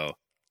true. And so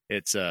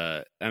it's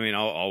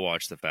I'll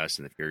watch the Fast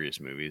and the Furious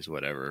movies,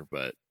 whatever,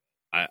 but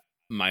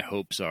my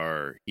hopes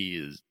are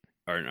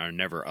are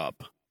never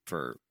up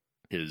for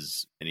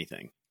his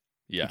anything.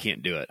 Yeah. He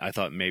can't do it. I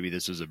thought maybe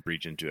this was a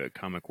breach into a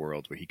comic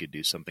world where he could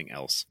do something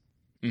else,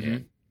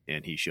 Mhm.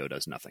 and he showed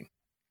us nothing.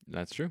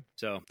 That's true.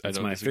 So I that's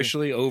don't my disagree.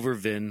 officially over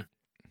Vin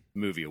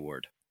movie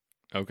award.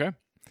 Okay.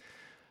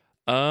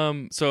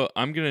 So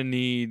I'm gonna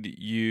need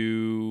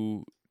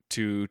you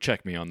to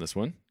check me on this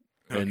one,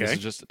 and this Okay.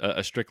 is just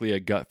a strictly a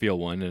gut feel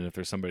one. And if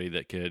there's somebody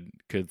that could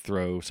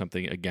throw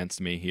something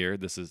against me here,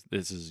 this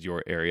is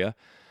your area.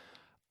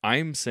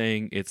 I'm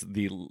saying it's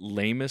the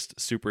lamest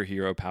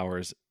superhero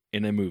powers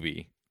in a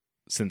movie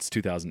since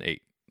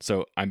 2008.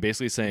 So I'm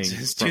basically saying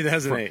Since from-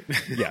 2008.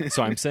 yeah.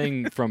 So I'm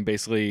saying from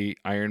basically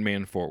Iron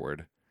Man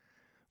forward,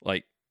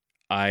 like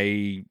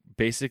I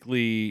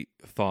basically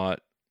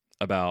thought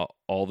about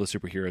all the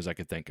superheroes I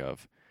could think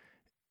of,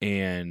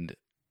 and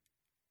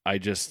I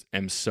just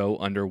am so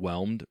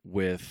underwhelmed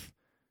with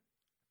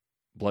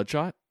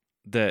Bloodshot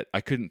that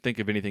I couldn't think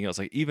of anything else.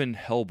 Like even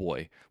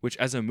Hellboy, which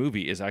as a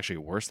movie is actually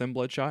worse than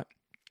Bloodshot,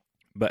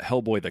 but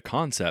Hellboy the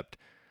concept,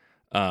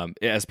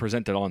 as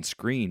presented on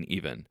screen,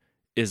 even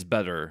is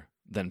better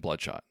than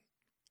Bloodshot.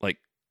 Like,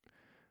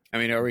 I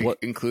mean, are we What-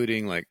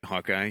 including like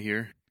Hawkeye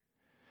here?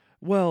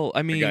 well,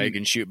 I The guy who mean,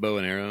 can shoot bow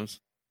and arrows?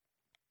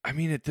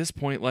 at this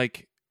point,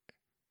 like,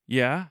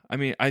 yeah,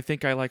 I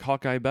think I like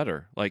Hawkeye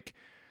better. Like,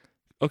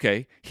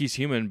 okay, he's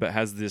human, but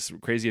has this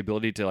crazy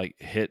ability to like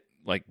hit,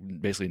 like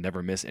basically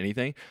never miss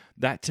anything.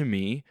 That to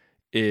me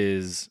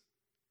is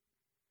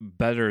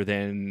better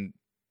than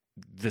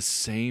the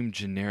same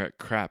generic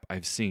crap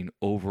I've seen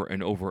over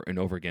and over and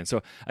over again.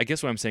 So I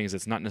guess what I'm saying is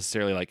it's not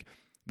necessarily like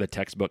the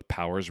textbook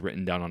powers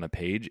written down on a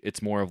page.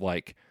 It's more of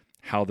like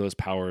how those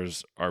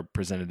powers are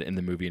presented in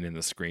the movie and in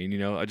the screen.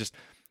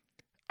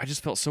 I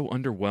just felt so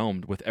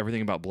underwhelmed with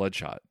everything about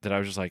Bloodshot that I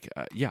was just like,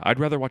 yeah, I'd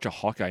rather watch a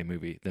Hawkeye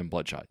movie than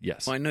Bloodshot.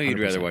 Yes. Well, I know you'd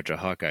rather 100%. watch a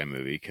Hawkeye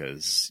movie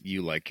because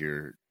you like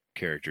your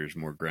characters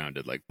more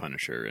grounded, like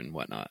Punisher and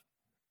whatnot.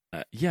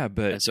 Yeah,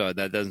 but And so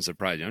that doesn't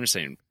surprise you. I'm just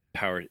saying,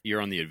 power.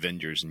 You're on the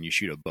Avengers and you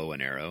shoot a bow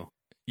and arrow.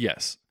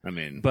 yes. I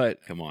mean,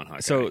 But come on, Hawkeye.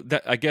 so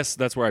that I guess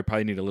that's where I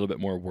probably need a little bit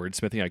more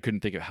wordsmithing. I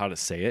couldn't think of how to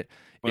say it.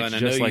 well, It's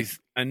and I just know like,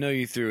 I know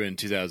you threw in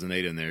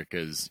 2008 in there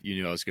because you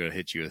knew I was going to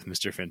hit you with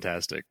Mr.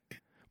 Fantastic.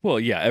 well,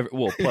 yeah,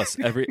 plus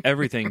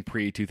everything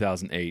pre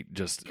 2008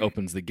 just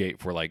opens the gate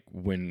for like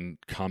when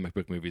comic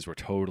book movies were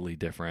totally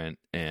different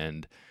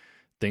and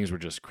things were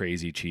just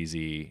crazy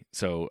cheesy.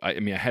 So I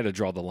had to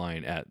draw the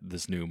line at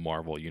this new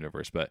Marvel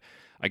universe, but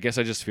I guess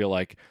I just feel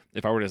like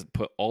if I were to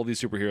put all these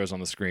superheroes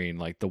on the screen,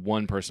 like the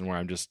one person where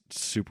I'm just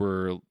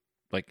super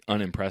like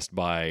unimpressed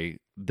by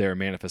their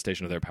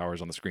manifestation of their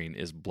powers on the screen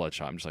is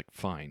Bloodshot. I'm just like,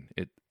 fine.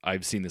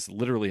 I've seen this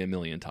literally a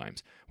million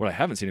times. What I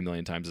haven't seen a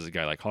million times is a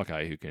guy like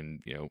Hawkeye who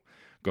can,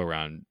 go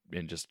around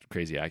in just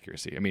crazy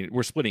accuracy. I mean,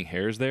 we're splitting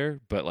hairs there,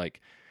 but like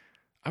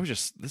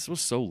this was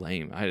so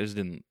lame. I just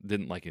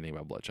didn't like anything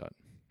about Bloodshot.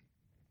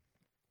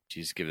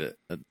 You just give it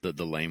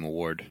the lame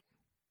award.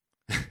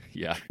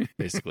 Yeah,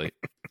 basically.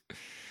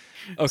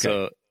 Okay.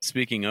 So,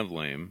 speaking of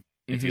lame,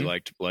 if you Mhm.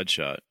 liked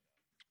Bloodshot,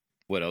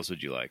 what else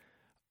would you like?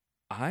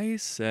 I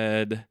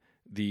said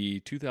the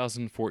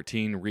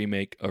 2014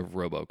 remake of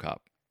RoboCop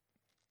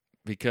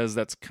because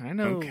that's kind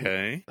of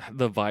Okay.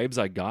 the vibes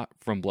I got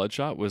from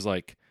Bloodshot was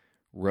like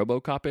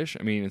RoboCop-ish.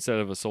 I mean, instead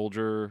of a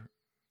soldier,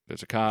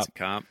 there's a cop. It's a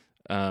cop.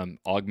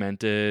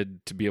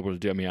 Augmented to be able to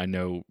do. I mean, I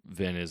know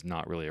Vin is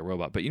not really a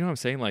robot, but you know what I'm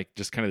saying? Like,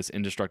 just kind of this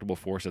indestructible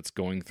force that's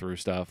going through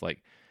stuff.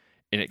 Like,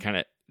 and it kind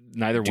of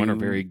neither one are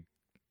very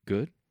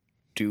good.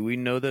 Do we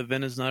know that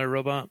Vin is not a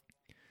robot?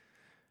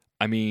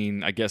 I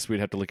mean, I guess we'd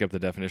have to look up the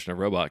definition of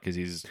robot because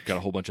he's got a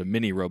whole bunch of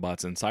mini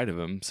robots inside of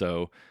him.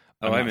 So,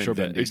 Oh, I'm I not meant sure.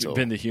 Vin But Diesel.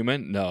 Vin the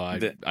human? No, I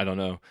don't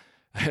know.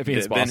 I mean,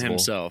 it's Vin possible.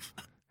 himself.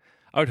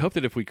 I would hope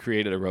that if we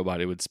created a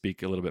robot, it would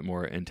speak a little bit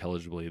more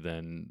intelligibly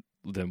than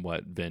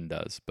what Vin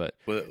does. But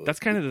Well, that's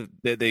kind of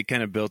the they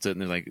kind of built it,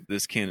 and they're like,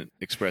 this can't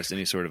express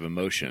any sort of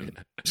emotion,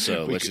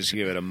 so We let's could- just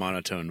give it a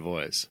monotone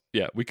voice.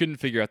 Yeah, we couldn't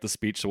figure out the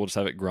speech, so we'll just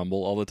have it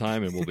grumble all the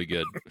time, and we'll be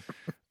good.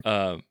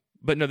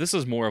 But no, this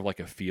is more of like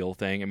a feel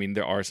thing. I mean,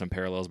 there are some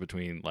parallels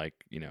between like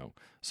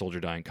soldier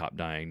dying, cop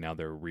dying. Now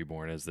they're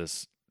reborn as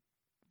this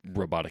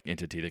robotic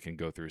entity that can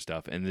go through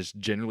stuff, and this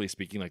generally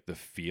speaking, like the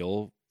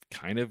feel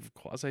kind of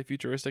quasi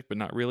futuristic, but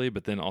not really.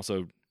 But then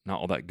also not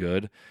all that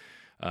good.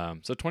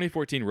 So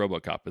 2014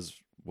 RoboCop is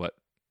what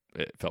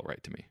it felt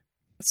right to me.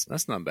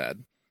 That's not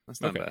bad. That's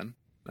not Okay. bad.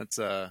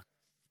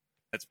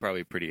 That's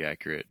probably pretty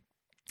accurate.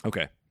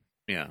 Okay.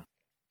 Yeah,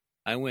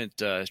 I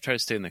went. I tried to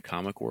stay in the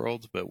comic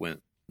world, but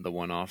went the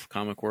one-off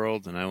comic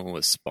world, and I went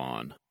with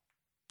Spawn.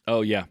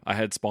 Oh yeah, I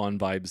had Spawn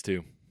vibes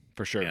too,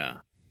 for sure. Yeah.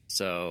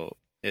 So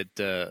it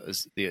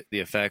is the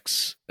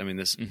effects. I mean,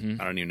 this. Mhm.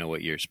 I don't even know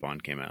what year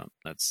Spawn came out.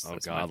 That's Oh my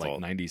god, like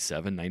fault.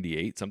 97,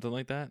 98, something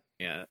like that.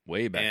 Yeah.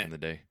 Way back And- in the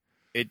day.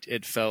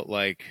 It felt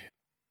like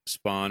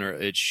Spawn, or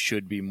it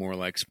should be more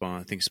like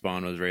Spawn. I think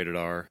Spawn was rated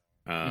R,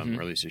 Mhm.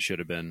 or at least it should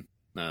have been.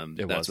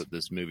 It That's was. what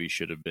this movie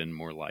should have been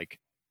more like.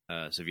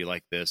 So if you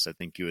like this, I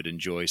think you would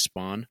enjoy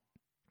Spawn.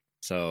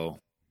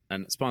 So,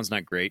 and Spawn's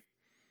not great,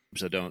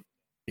 so don't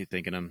be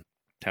thinking I'm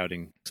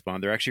touting Spawn.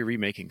 They're actually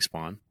remaking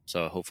Spawn,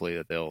 so hopefully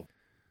that they'll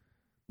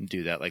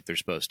do that like they're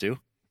supposed to.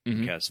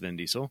 Mhm. Cast Vin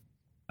Diesel.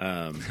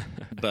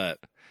 But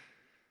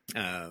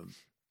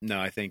no,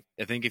 I think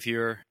if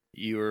you're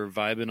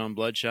vibing on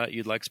Bloodshot,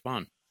 you'd like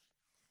Spawn.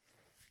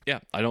 Yeah,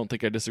 I don't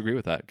think I disagree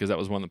with that because that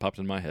was one that popped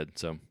in my head.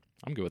 So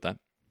I'm good with that.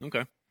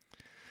 Okay.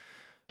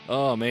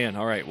 Oh man,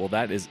 all right. Well,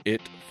 that is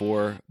it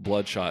for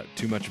Bloodshot.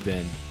 Too much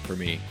Vin for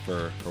me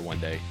for one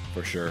day,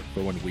 for sure.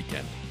 For one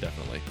weekend,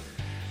 definitely.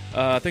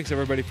 Thanks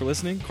everybody for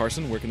listening.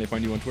 Carson, where can they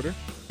find you on Twitter?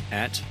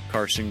 At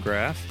Carson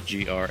Graff,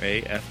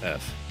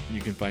 Graff. You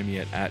can find me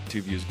at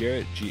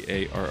 2viewsgarrett,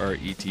 Garrett.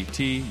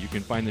 You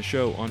can find the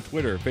show on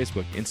Twitter,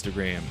 Facebook,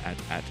 Instagram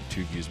at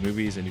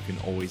 2viewsmovies, and you can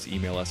always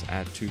email us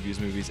at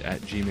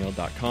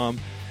 2viewsmovies@gmail.com.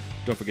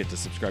 Don't forget to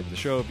subscribe to the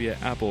show via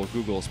Apple,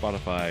 Google,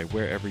 Spotify,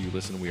 wherever you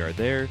listen, we are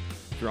there.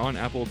 If you're on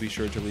Apple, be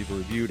sure to leave a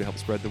review to help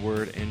spread the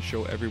word and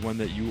show everyone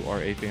that you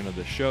are a fan of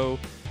the show.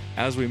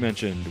 As we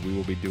mentioned, we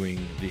will be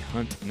doing The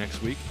Hunt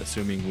next week,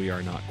 assuming we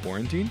are not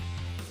quarantined.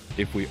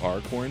 If we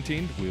are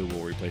quarantined, we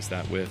will replace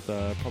that with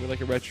probably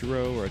like a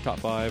retro or a top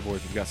 5, or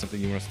if you've got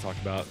something you want us to talk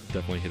about,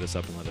 definitely hit us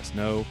up and let us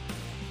know.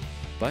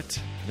 But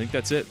I think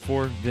that's it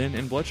for Vin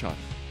and Bloodshot.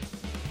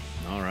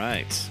 All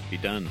right. Be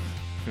done.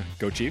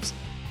 Go Chiefs.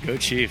 Go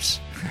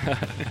Chiefs.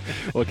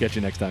 We'll catch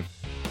you next time.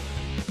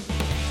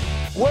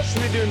 What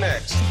should we do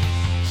next?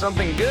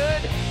 Something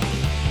good?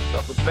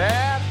 Something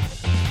bad?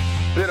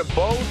 Bit of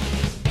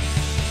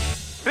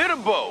both? Bit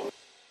of both.